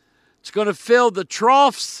 It's going to fill the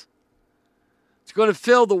troughs. It's going to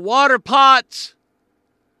fill the water pots.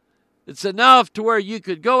 It's enough to where you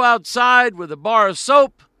could go outside with a bar of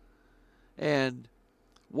soap and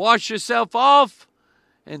wash yourself off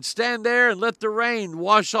and stand there and let the rain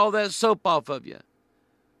wash all that soap off of you.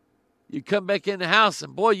 You come back in the house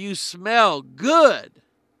and boy, you smell good.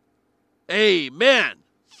 Amen.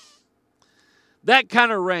 That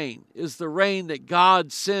kind of rain is the rain that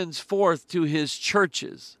God sends forth to his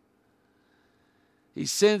churches. He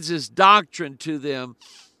sends his doctrine to them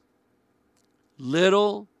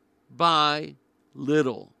little by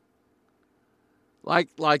little.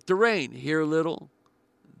 Like the rain, here a little,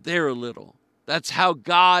 there a little. That's how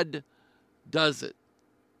God does it.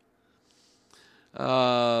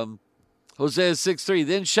 Hosea 6:3,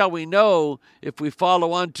 then shall we know if we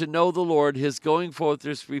follow on to know the Lord, his going forth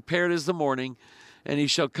is prepared as the morning, and he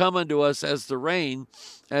shall come unto us as the rain,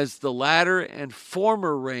 as the latter and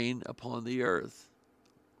former rain upon the earth.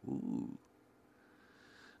 Ooh.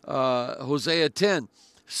 Hosea 10,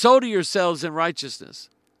 sow to yourselves in righteousness,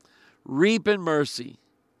 reap in mercy,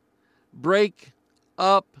 break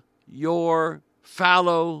up your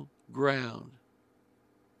fallow ground.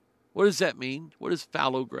 What does that mean? What does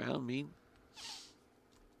fallow ground mean?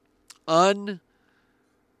 Untended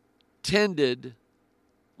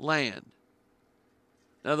land.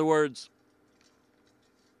 In other words,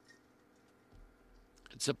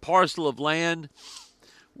 it's a parcel of land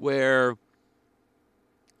where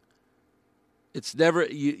it's never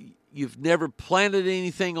you've never planted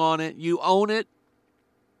anything on it. You own it.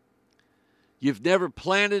 You've never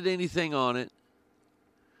planted anything on it.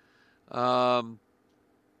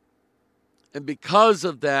 And because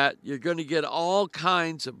of that, you're going to get all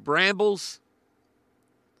kinds of brambles,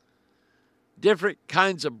 different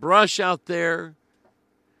kinds of brush out there.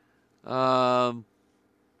 You're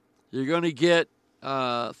going to get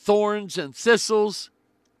thorns and thistles,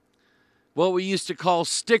 what we used to call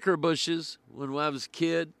sticker bushes when I was a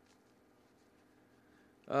kid.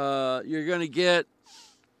 You're going to get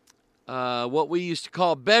what we used to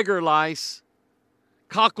call beggar lice,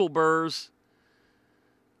 cockleburs,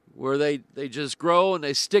 where they just grow and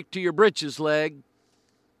they stick to your britches leg.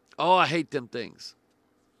 Oh, I hate them things.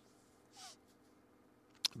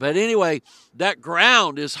 But anyway, that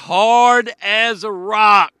ground is hard as a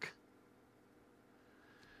rock.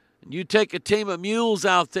 And you take a team of mules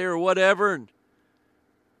out there or whatever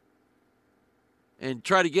and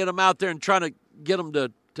try to get them out there and try to get them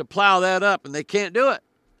to plow that up, and they can't do it.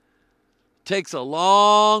 It takes a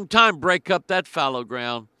long time to break up that fallow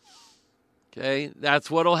ground. Okay,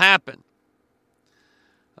 that's what'll happen.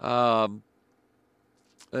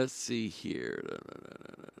 Let's see here.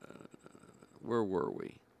 Where were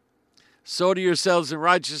we? Sow to yourselves in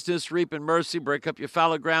righteousness, reap in mercy, break up your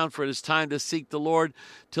fallow ground, for it is time to seek the Lord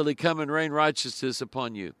till he come and rain righteousness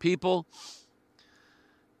upon you. People,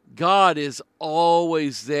 God is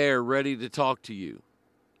always there ready to talk to you.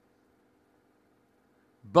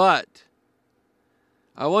 But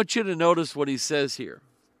I want you to notice what he says here.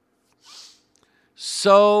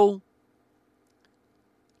 Sow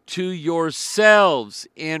to yourselves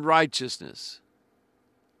in righteousness.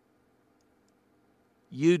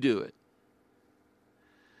 You do it.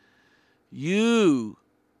 You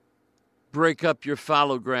break up your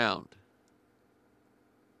fallow ground.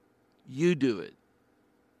 You do it.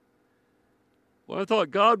 Well, I thought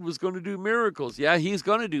God was going to do miracles. Yeah, he's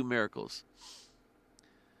going to do miracles.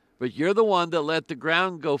 But you're the one that let the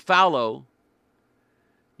ground go fallow.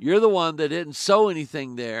 You're the one that didn't sow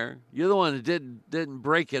anything there. You're the one that didn't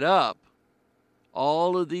break it up.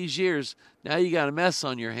 All of these years, now you got a mess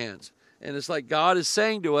on your hands. And it's like God is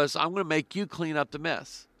saying to us, I'm going to make you clean up the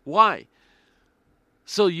mess. Why?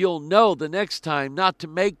 So you'll know the next time not to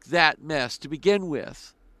make that mess to begin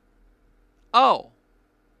with. Oh.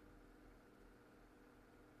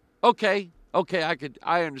 Okay,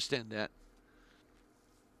 I understand that.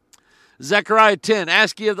 Zechariah 10,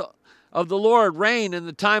 ask ye of the Lord rain in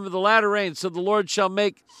the time of the latter rain, so the Lord shall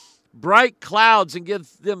make bright clouds and give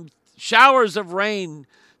them showers of rain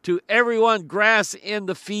to everyone grass in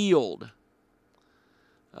the field.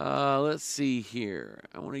 Let's see here.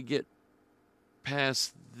 I want to get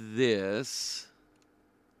past this.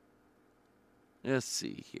 Let's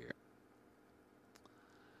see here.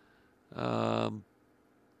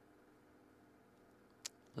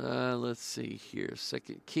 Let's see here. 2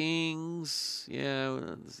 Kings. Yeah,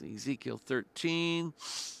 Ezekiel 13.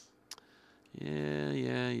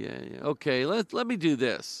 Yeah. Okay, let me do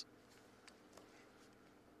this.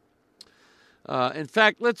 In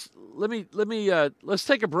fact, let's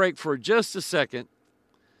take a break for just a second.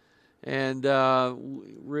 And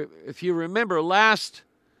if you remember last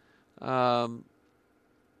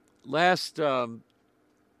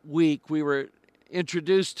week, we were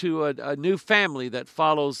introduced to a new family that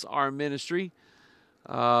follows our ministry.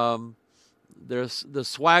 There's the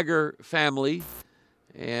Swagger family,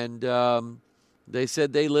 and they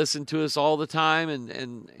said they listen to us all the time.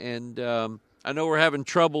 And I know we're having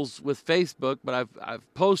troubles with Facebook, but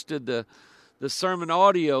I've posted the sermon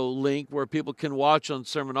audio link where people can watch on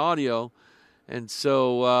sermon audio, and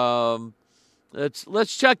so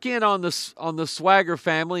let's check in on the Swagger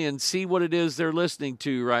family and see what it is they're listening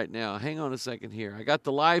to right now. Hang on a second here. I got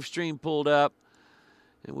the live stream pulled up,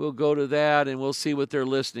 and we'll go to that and we'll see what they're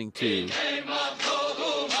listening to.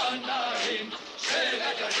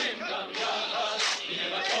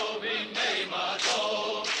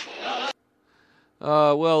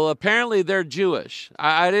 Well, apparently they're Jewish.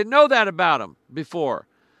 I didn't know that about them before.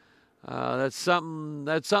 That's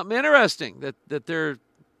something interesting that they're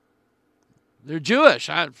Jewish.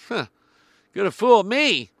 Could have fooled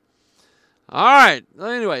me. All right.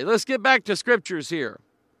 Anyway, let's get back to scriptures here.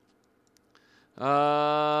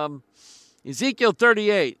 Ezekiel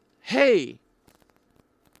 38. Hey,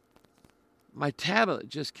 my tablet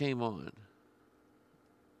just came on.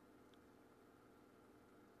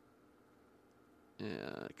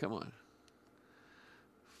 Yeah, come on.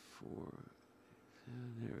 4.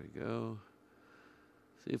 There we go.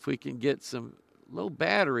 See if we can get some low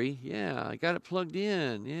battery. Yeah, I got it plugged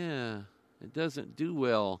in. Yeah, it doesn't do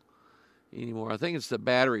well anymore. I think it's the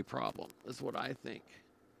battery problem. That's what I think.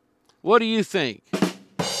 What do you think?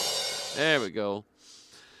 There we go.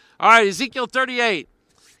 All right, Ezekiel 38.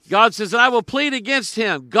 God says, and I will plead against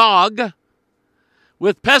him, Gog,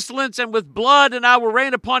 with pestilence and with blood, and I will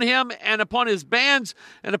rain upon him and upon his bands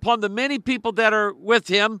and upon the many people that are with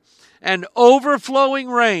him, and overflowing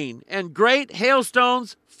rain and great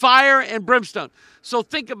hailstones, fire and brimstone. So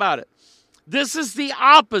think about it. This is the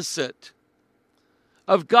opposite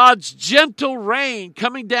of God's gentle rain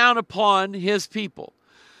coming down upon his people.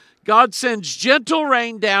 God sends gentle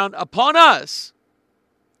rain down upon us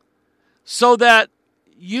so that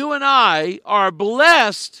you and I are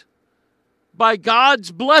blessed by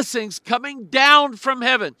God's blessings coming down from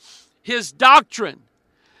heaven. His doctrine,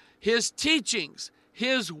 his teachings,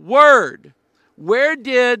 his word. Where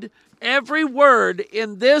did every word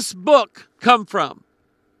in this book come from?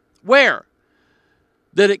 Where?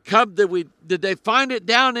 Did they find it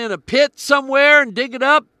down in a pit somewhere and dig it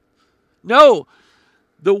up? No.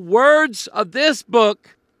 The words of this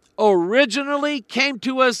book originally came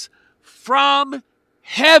to us from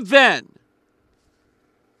heaven.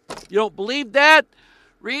 You don't believe that?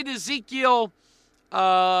 Read Ezekiel 2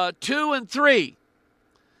 and 3.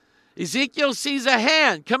 Ezekiel sees a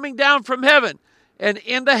hand coming down from heaven, And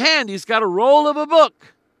in the hand, he's got a roll of a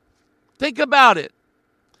book. Think about it.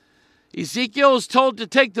 Ezekiel is told to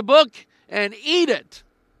take the book and eat it.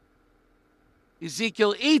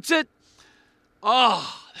 Ezekiel eats it.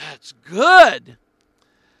 Oh, that's good.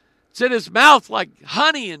 It's in his mouth like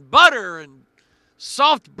honey and butter and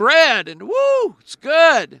soft bread, and woo, it's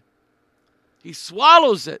good. He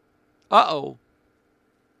swallows it. Uh-oh.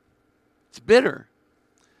 It's bitter.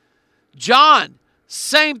 John,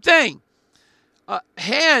 same thing.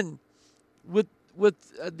 Hand with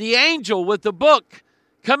the angel with the book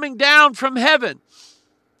coming down from heaven.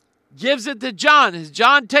 Gives it to John. As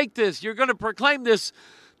John, take this. You're going to proclaim this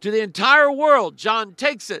to the entire world. John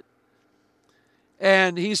takes it.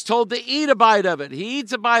 And he's told to eat a bite of it. He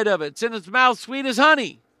eats a bite of it. It's in his mouth sweet as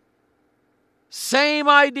honey. Same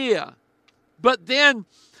idea. But then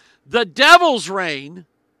the devil's rain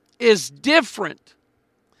is different.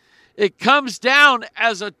 It comes down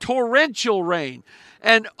as a torrential rain,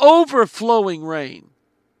 an overflowing rain.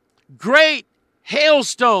 Great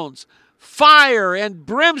hailstones, fire and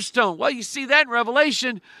brimstone. Well, you see that in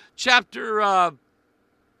Revelation chapter 8.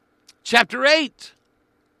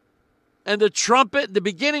 And the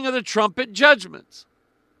beginning of the trumpet judgments.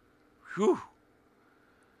 Whew.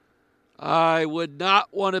 I would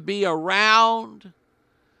not want to be around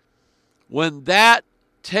when that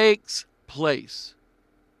takes place.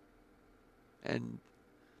 And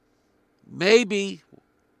maybe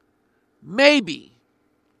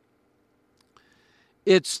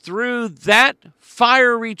it's through that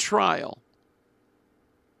fiery trial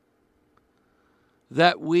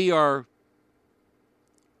that we are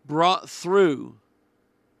brought through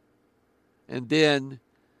and then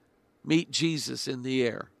meet Jesus in the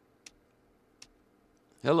air.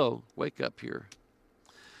 Hello, wake up here.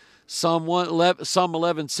 Psalm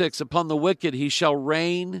 11:6, upon the wicked he shall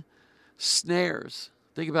rain snares.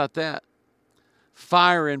 Think about that.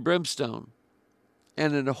 Fire and brimstone,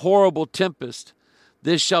 and in a horrible tempest,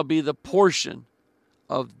 this shall be the portion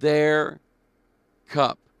of their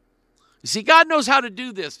cup. You see, God knows how to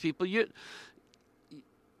do this, people.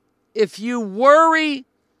 If you worry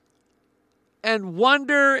and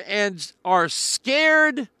wonder and are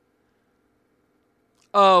scared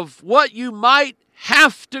of what you might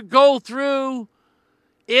have to go through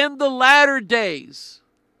in the latter days,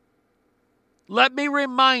 let me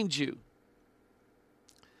remind you,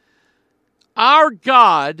 our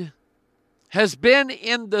God has been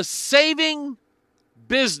in the saving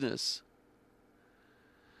business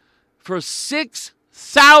for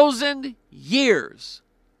 6,000 years.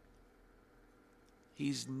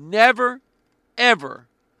 He's never, ever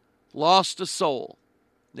lost a soul.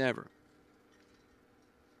 Never.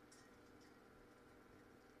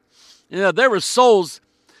 You know, there were souls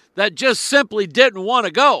that just simply didn't want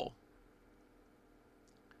to go.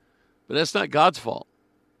 But that's not God's fault.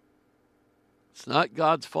 It's not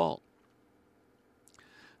God's fault.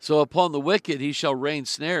 So upon the wicked he shall rain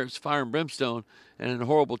snares, fire and brimstone, and in a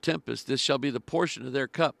horrible tempest. This shall be the portion of their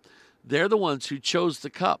cup. They're the ones who chose the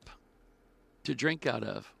cup to drink out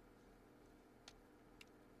of.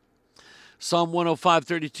 Psalm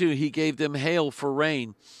 105:32, he gave them hail for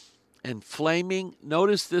rain and flaming,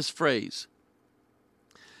 notice this phrase,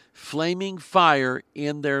 flaming fire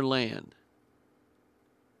in their land.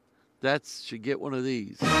 That should get one of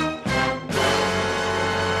these.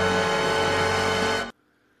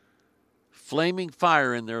 Flaming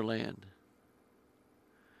fire in their land.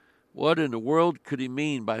 What in the world could he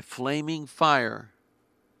mean by flaming fire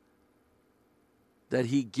that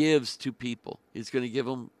he gives to people? He's going to give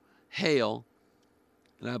them hail,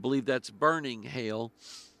 and I believe that's burning hail,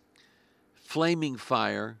 flaming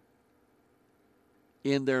fire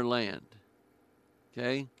in their land.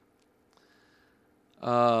 Okay?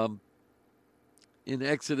 In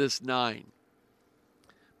Exodus 9,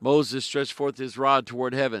 Moses stretched forth his rod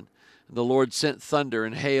toward heaven, and the Lord sent thunder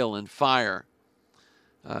and hail and fire.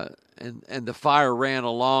 And the fire ran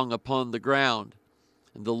along upon the ground,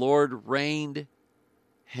 and the Lord rained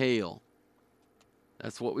hail.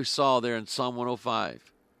 That's what we saw there in Psalm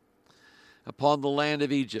 105. Upon the land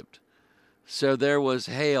of Egypt. So there was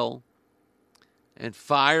hail, and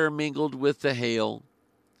fire mingled with the hail,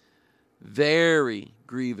 very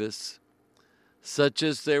grievous, such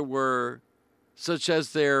as there was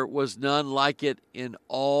none like it in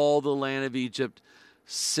all the land of Egypt,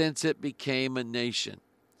 since it became a nation.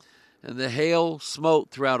 And the hail smote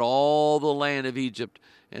throughout all the land of Egypt,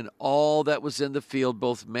 and all that was in the field,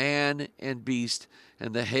 both man and beast.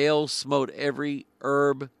 And the hail smote every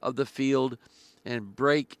herb of the field, and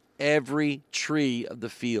brake every tree of the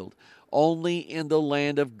field. Only in the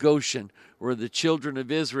land of Goshen, where the children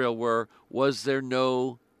of Israel were, was there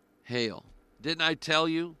no hail. Didn't I tell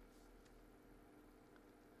you?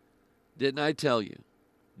 Didn't I tell you?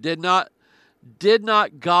 Did not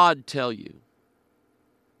God tell you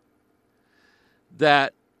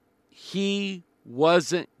that he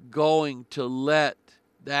wasn't going to let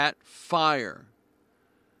that fire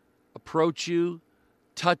approach you,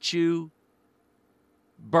 touch you,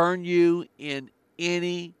 burn you in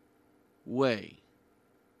any way?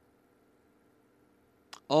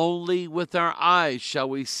 Only with our eyes shall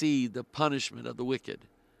we see the punishment of the wicked.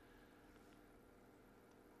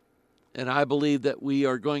 And I believe that we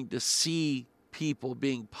are going to see people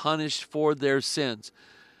being punished for their sins.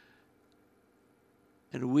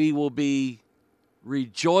 And we will be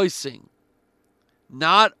rejoicing,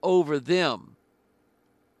 not over them,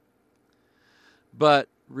 but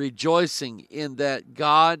rejoicing in that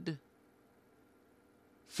God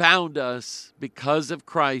found us because of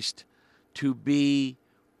Christ to be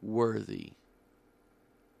worthy.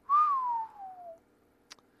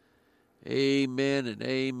 Amen and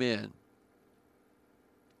amen.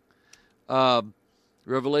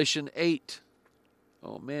 Revelation 8.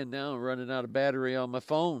 Oh man, now I'm running out of battery on my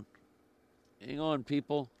phone. Hang on,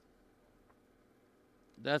 people.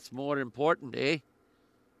 That's more important, eh?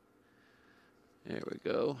 There we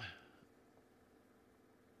go.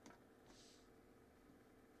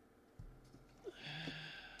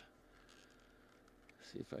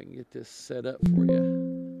 See if I can get this set up for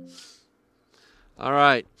you. All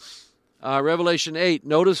right. Revelation 8.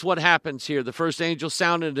 Notice what happens here. The first angel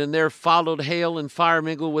sounded, and there followed hail and fire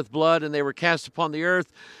mingled with blood, and they were cast upon the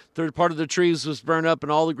earth. Third part of the trees was burned up,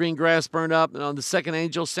 and all the green grass burned up. And on the second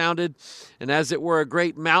angel sounded, and as it were a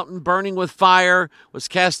great mountain burning with fire was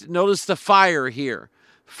cast. Notice the fire here.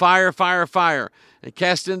 Fire, fire, fire. And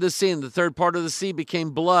cast into the sea, and the third part of the sea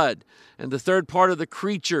became blood. And the third part of the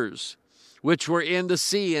creatures which were in the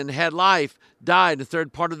sea and had life died. The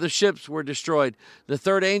third part of the ships were destroyed. The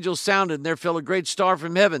third angel sounded, and there fell a great star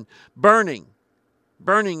from heaven, burning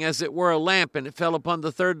as it were a lamp, and it fell upon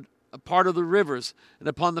the third part of the rivers and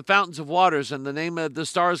upon the fountains of waters, and the name of the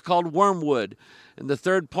star is called Wormwood. And the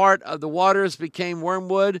third part of the waters became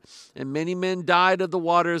wormwood, and many men died of the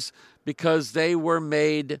waters because they were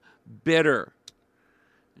made bitter.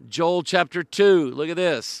 Joel chapter 2, look at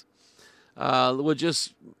this.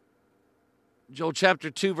 Joel chapter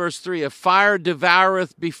 2, verse 3, a fire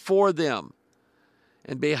devoureth before them,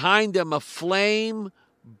 and behind them a flame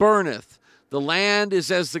burneth. The land is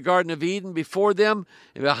as the Garden of Eden before them,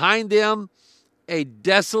 and behind them a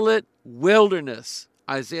desolate wilderness.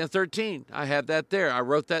 Isaiah 13, I have that there. I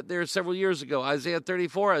wrote that there several years ago. Isaiah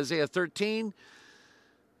 34, Isaiah 13.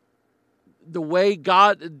 The way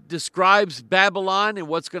God describes Babylon and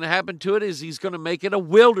what's going to happen to it is he's going to make it a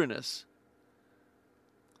wilderness.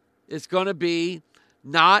 It's going to be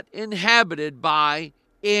not inhabited by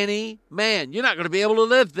any man. You're not going to be able to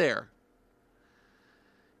live there.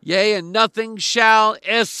 Yea, and nothing shall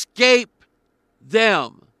escape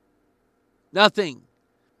them. Nothing.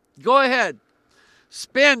 Go ahead.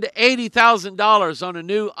 Spend $80,000 on a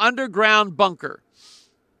new underground bunker.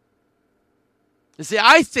 You see,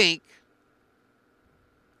 I think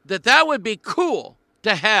that would be cool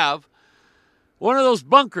to have one of those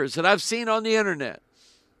bunkers that I've seen on the internet.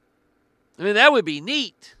 I mean, that would be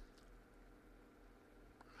neat.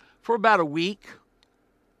 For about a week.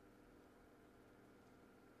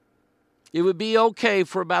 It would be okay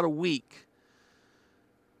for about a week.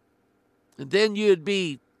 And then you'd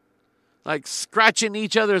be like scratching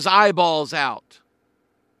each other's eyeballs out.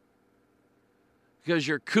 Because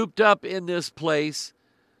you're cooped up in this place.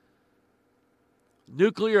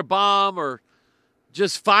 Nuclear bomb or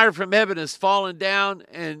just fire from heaven has fallen down,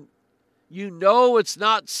 and you know it's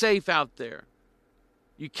not safe out there.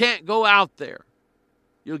 You can't go out there.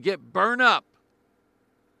 You'll get burned up.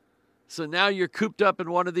 So now you're cooped up in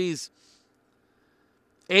one of these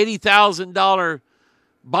 $80,000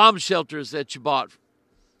 bomb shelters that you bought.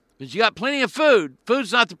 Because you got plenty of food.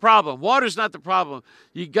 Food's not the problem. Water's not the problem.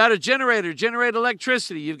 You got a generator, generate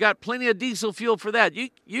electricity. You've got plenty of diesel fuel for that.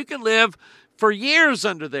 You can live for years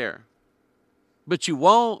under there. But you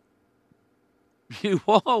won't. You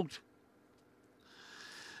won't.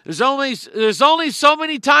 There's only so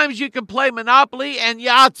many times you can play Monopoly and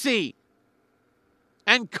Yahtzee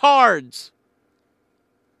and cards.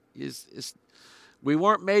 We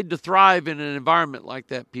weren't made to thrive in an environment like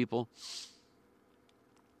that, people.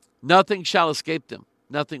 Nothing shall escape them.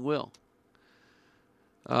 Nothing will.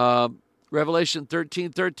 Revelation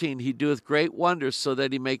 13:13, he doeth great wonders, so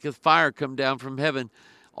that he maketh fire come down from heaven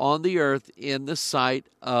on the earth in the sight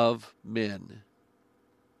of men.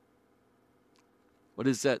 What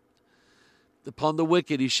is that? Upon the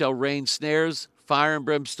wicked he shall rain snares, fire and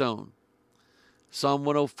brimstone. Psalm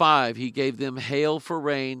 105, he gave them hail for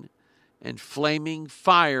rain and flaming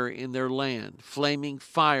fire in their land. Flaming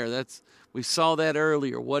fire, we saw that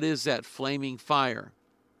earlier. What is that flaming fire?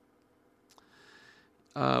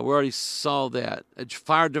 We already saw that. A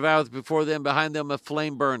fire devoureth before them, behind them a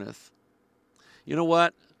flame burneth. You know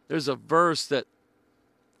what? There's a verse that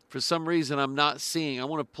for some reason I'm not seeing. I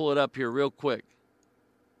want to pull it up here real quick.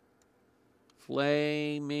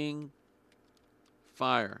 Flaming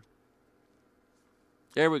fire.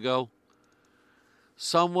 There we go.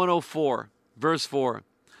 Psalm 104, verse 4.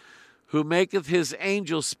 Who maketh his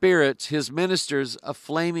angel spirits, his ministers, a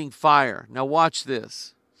flaming fire. Now watch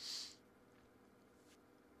this.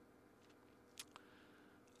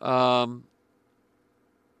 In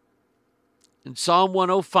Psalm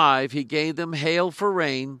 105, he gave them hail for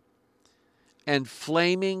rain and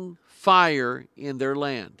flaming fire in their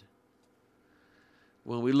land.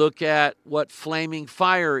 When we look at what flaming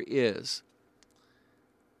fire is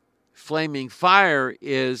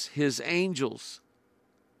his angels,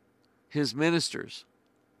 his ministers.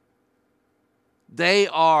 They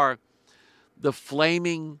are the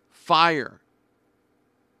flaming fire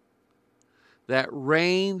that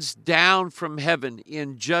rains down from heaven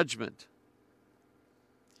in judgment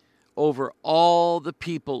over all the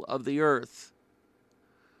people of the earth,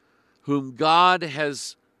 whom God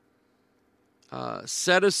has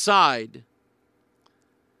set aside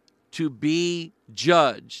to be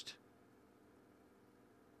judged,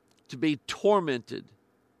 to be tormented,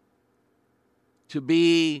 to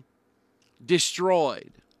be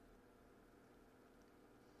destroyed.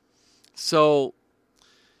 So,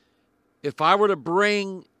 if I were to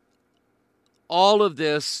bring all of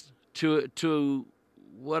this to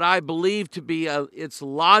what I believe to be its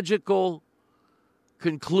logical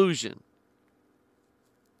conclusion,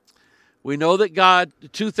 we know that God,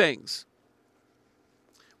 two things.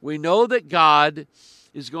 We know that God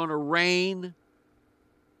is going to rain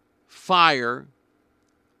fire,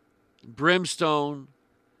 brimstone,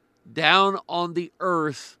 down on the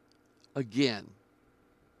earth again.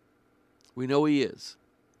 We know he is.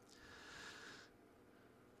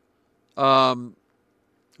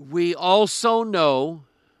 We also know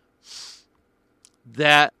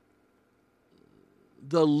that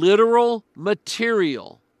the literal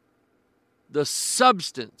material, the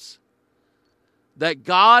substance that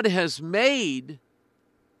God has made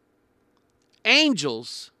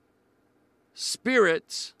angels,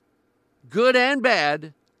 spirits, good and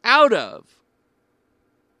bad, out of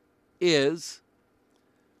is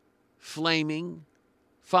flaming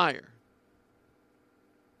fire.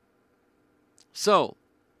 So,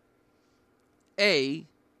 A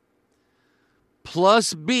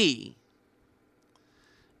plus B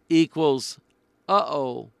equals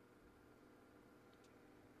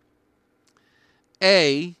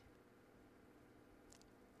A,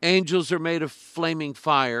 angels are made of flaming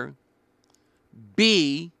fire.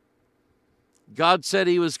 B, God said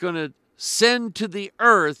he was going to send to the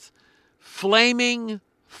earth flaming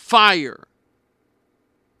fire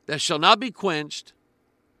that shall not be quenched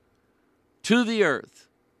to the earth.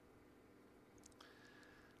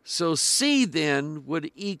 So C then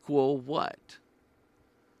would equal what?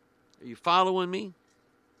 Are you following me?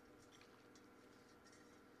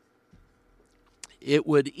 It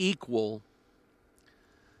would equal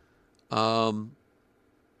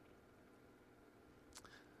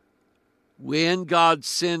when God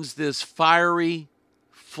sends this fiery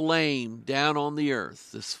flame down on the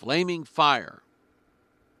earth, this flaming fire,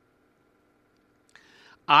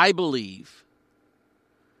 I believe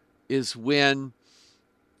is when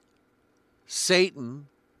Satan,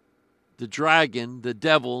 the dragon, the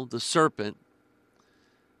devil, the serpent,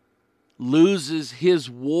 loses his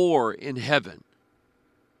war in heaven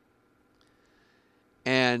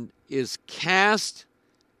and is cast,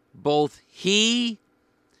 both he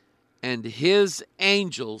and his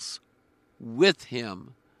angels with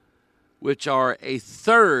him, which are a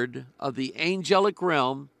third of the angelic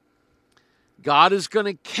realm. God is going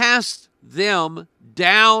to cast them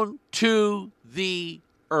down to the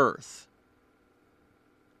earth.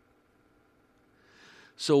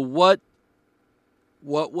 So what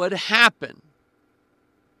would happen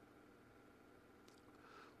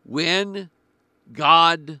when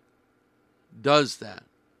God does that?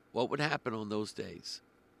 What would happen on those days?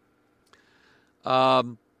 I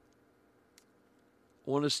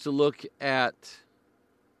want us to look at,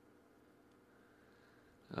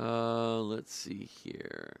 let's see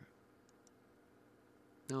here.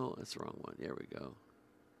 No, that's the wrong one. There we go.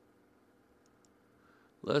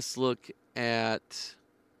 Let's look at,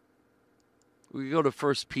 we go to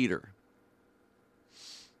 1 Peter.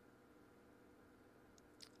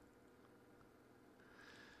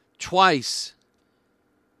 Twice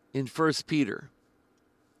in 1 Peter,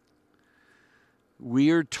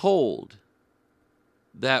 we are told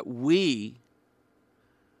that we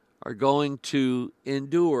are going to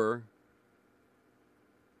endure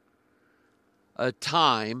a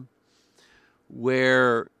time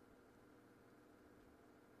where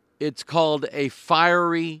it's called a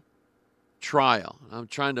fiery trial. I'm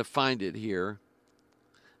trying to find it here.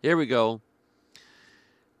 Here we go.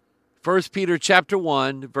 1 Peter chapter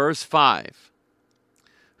 1, verse 5.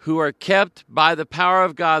 Who are kept by the power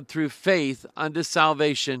of God through faith unto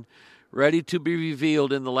salvation, ready to be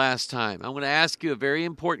revealed in the last time. I'm going to ask you a very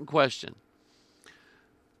important question.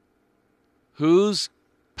 Whose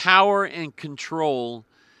power and control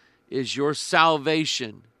is your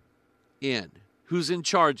salvation in? Who's in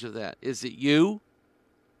charge of that? Is it you?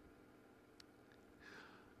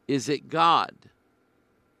 Is it God?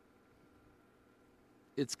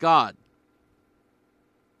 It's God.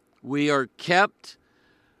 We are kept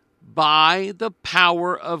by the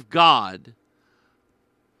power of God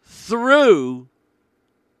through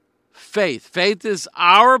faith. Faith is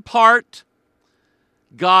our part.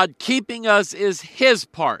 God keeping us is His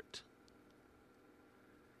part.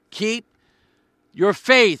 Keep your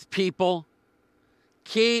faith, people.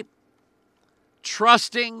 Keep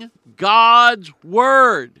trusting God's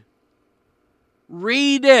Word.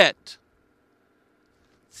 Read it.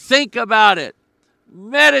 Think about it.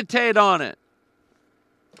 Meditate on it.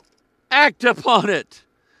 Act upon it.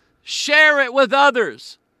 Share it with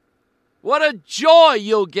others. What a joy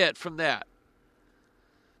you'll get from that.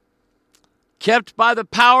 Kept by the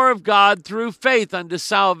power of God through faith unto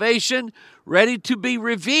salvation, ready to be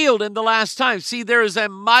revealed in the last time. See, there is a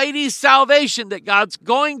mighty salvation that God's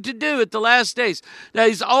going to do at the last days. Now,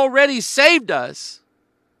 He's already saved us.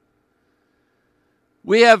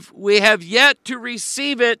 We have yet to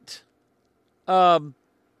receive it.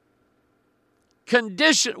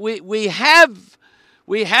 Condition. We have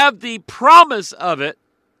the promise of it.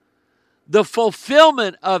 The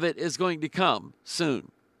fulfillment of it is going to come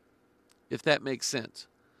soon, if that makes sense.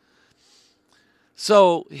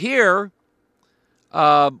 So here,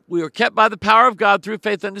 we were kept by the power of God through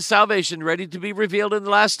faith unto salvation, ready to be revealed in the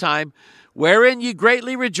last time, wherein ye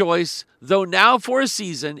greatly rejoice, though now for a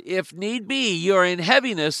season, if need be, ye are in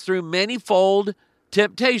heaviness through manifold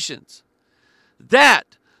temptations.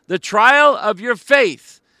 That the trial of your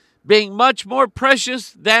faith, being much more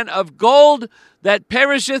precious than of gold that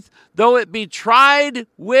perisheth, though it be tried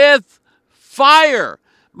with fire,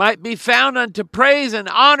 might be found unto praise and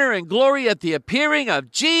honor and glory at the appearing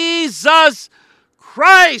of Jesus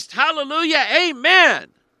Christ. Hallelujah.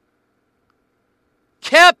 Amen.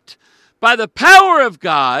 Kept by the power of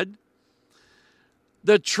God,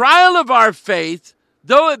 the trial of our faith,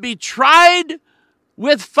 though it be tried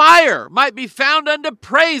with fire, might be found unto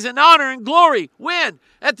praise and honor and glory. When?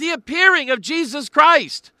 At the appearing of Jesus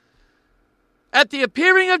Christ. At the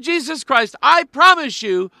appearing of Jesus Christ, I promise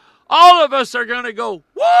you, all of us are going to go,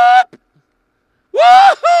 whoop!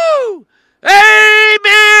 Woohoo!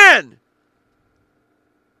 Amen!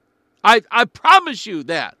 I promise you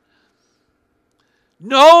that.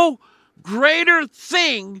 No greater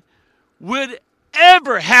thing would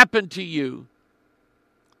ever happen to you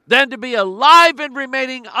than to be alive and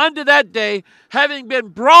remaining unto that day, having been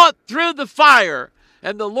brought through the fire,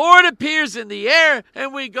 and the Lord appears in the air,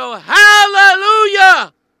 and we go,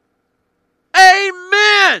 hallelujah!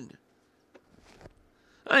 Amen!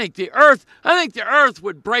 I think the earth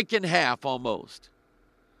would break in half almost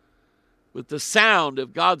with the sound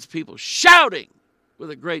of God's people shouting with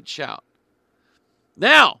a great shout.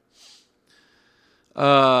 Now,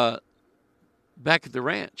 back at the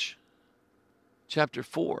ranch, chapter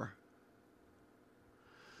 4.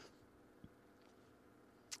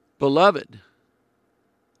 Beloved,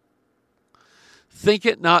 think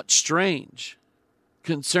it not strange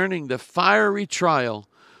concerning the fiery trial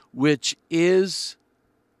which is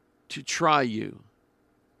to try you,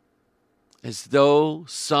 as though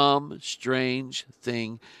some strange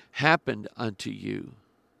thing happened unto you.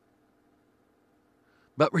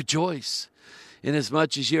 But rejoice,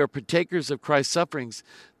 inasmuch as ye are partakers of Christ's sufferings,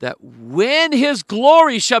 that when His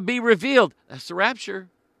glory shall be revealed, that's the rapture,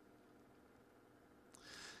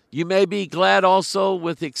 you may be glad also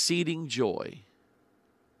with exceeding joy.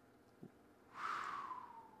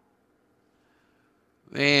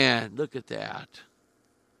 Man, look at that.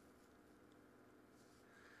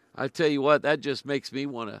 I tell you what, that just makes me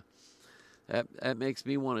want to. That makes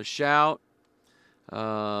me want to shout.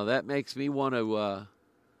 That makes me want to.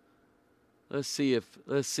 Let's see if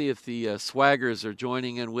the swaggers are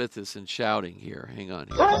joining in with us and shouting here. Hang on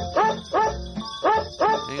here.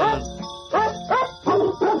 Hang on.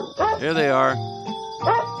 Here they are.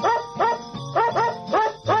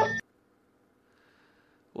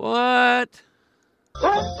 What?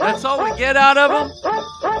 That's all we get out of them?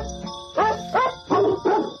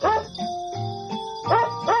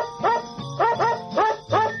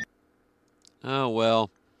 Oh, well.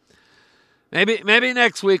 Maybe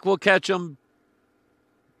next week we'll catch them,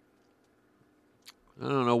 I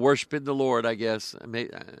don't know, worshiping the Lord, I guess. Maybe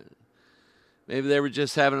they were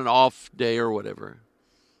just having an off day or whatever.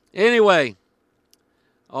 Anyway,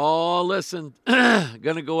 listen,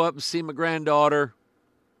 going to go up and see my granddaughter.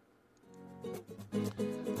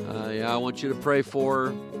 I want you to pray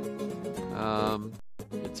for her.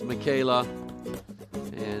 It's Michaela,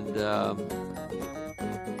 and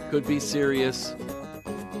could be serious.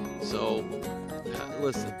 So,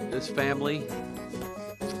 listen, this family,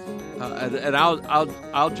 and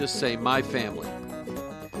I'll just say my family.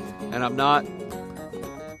 And I'm not.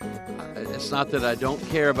 It's not that I don't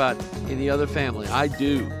care about any other family. I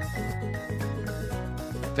do.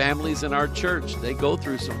 Families in our church, they go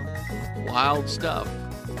through some wild stuff.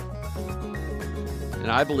 And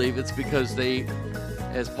I believe it's because they,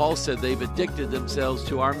 as Paul said, they've addicted themselves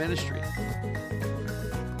to our ministry.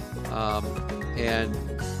 And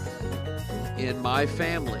in my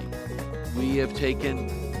family, we have taken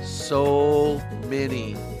so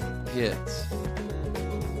many hits.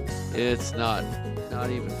 It's not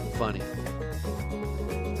even funny.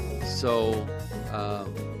 So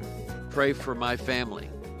pray for my family.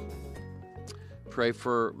 Pray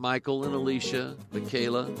for Michael and Alicia,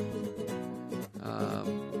 Michaela.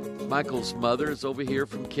 Michael's mother is over here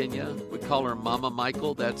from Kenya. We call her Mama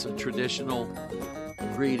Michael. That's a traditional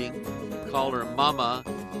greeting. We call her Mama,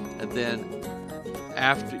 and then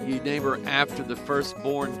you name her after the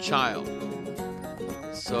firstborn child.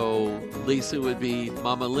 So Lisa would be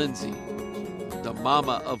Mama Lindsay, the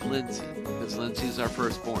mama of Lindsay, because Lindsay's our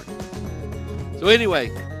firstborn. So anyway,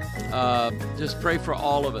 just pray for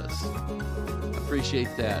all of us.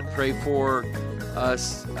 Appreciate that. Pray for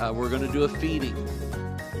us. We're going to do a feeding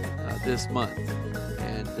this month,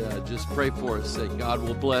 and just pray for us that God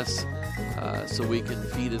will bless so we can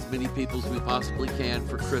feed as many people as we possibly can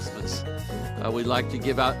for Christmas. We'd like to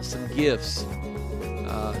give out some gifts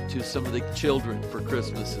to some of the children for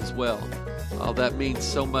Christmas as well. That means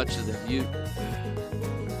so much to them.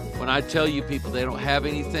 When I tell you people they don't have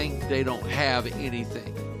anything, they don't have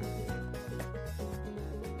anything.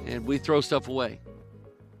 And we throw stuff away.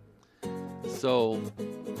 So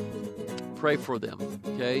pray for them,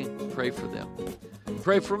 okay? Pray for them.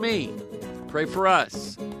 Pray for me. Pray for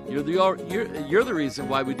us. You're the reason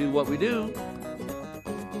why we do what we do.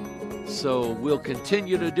 So we'll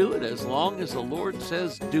continue to do it as long as the Lord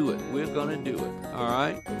says do it. We're going to do it, all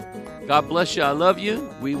right? God bless you. I love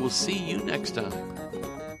you. We will see you next time.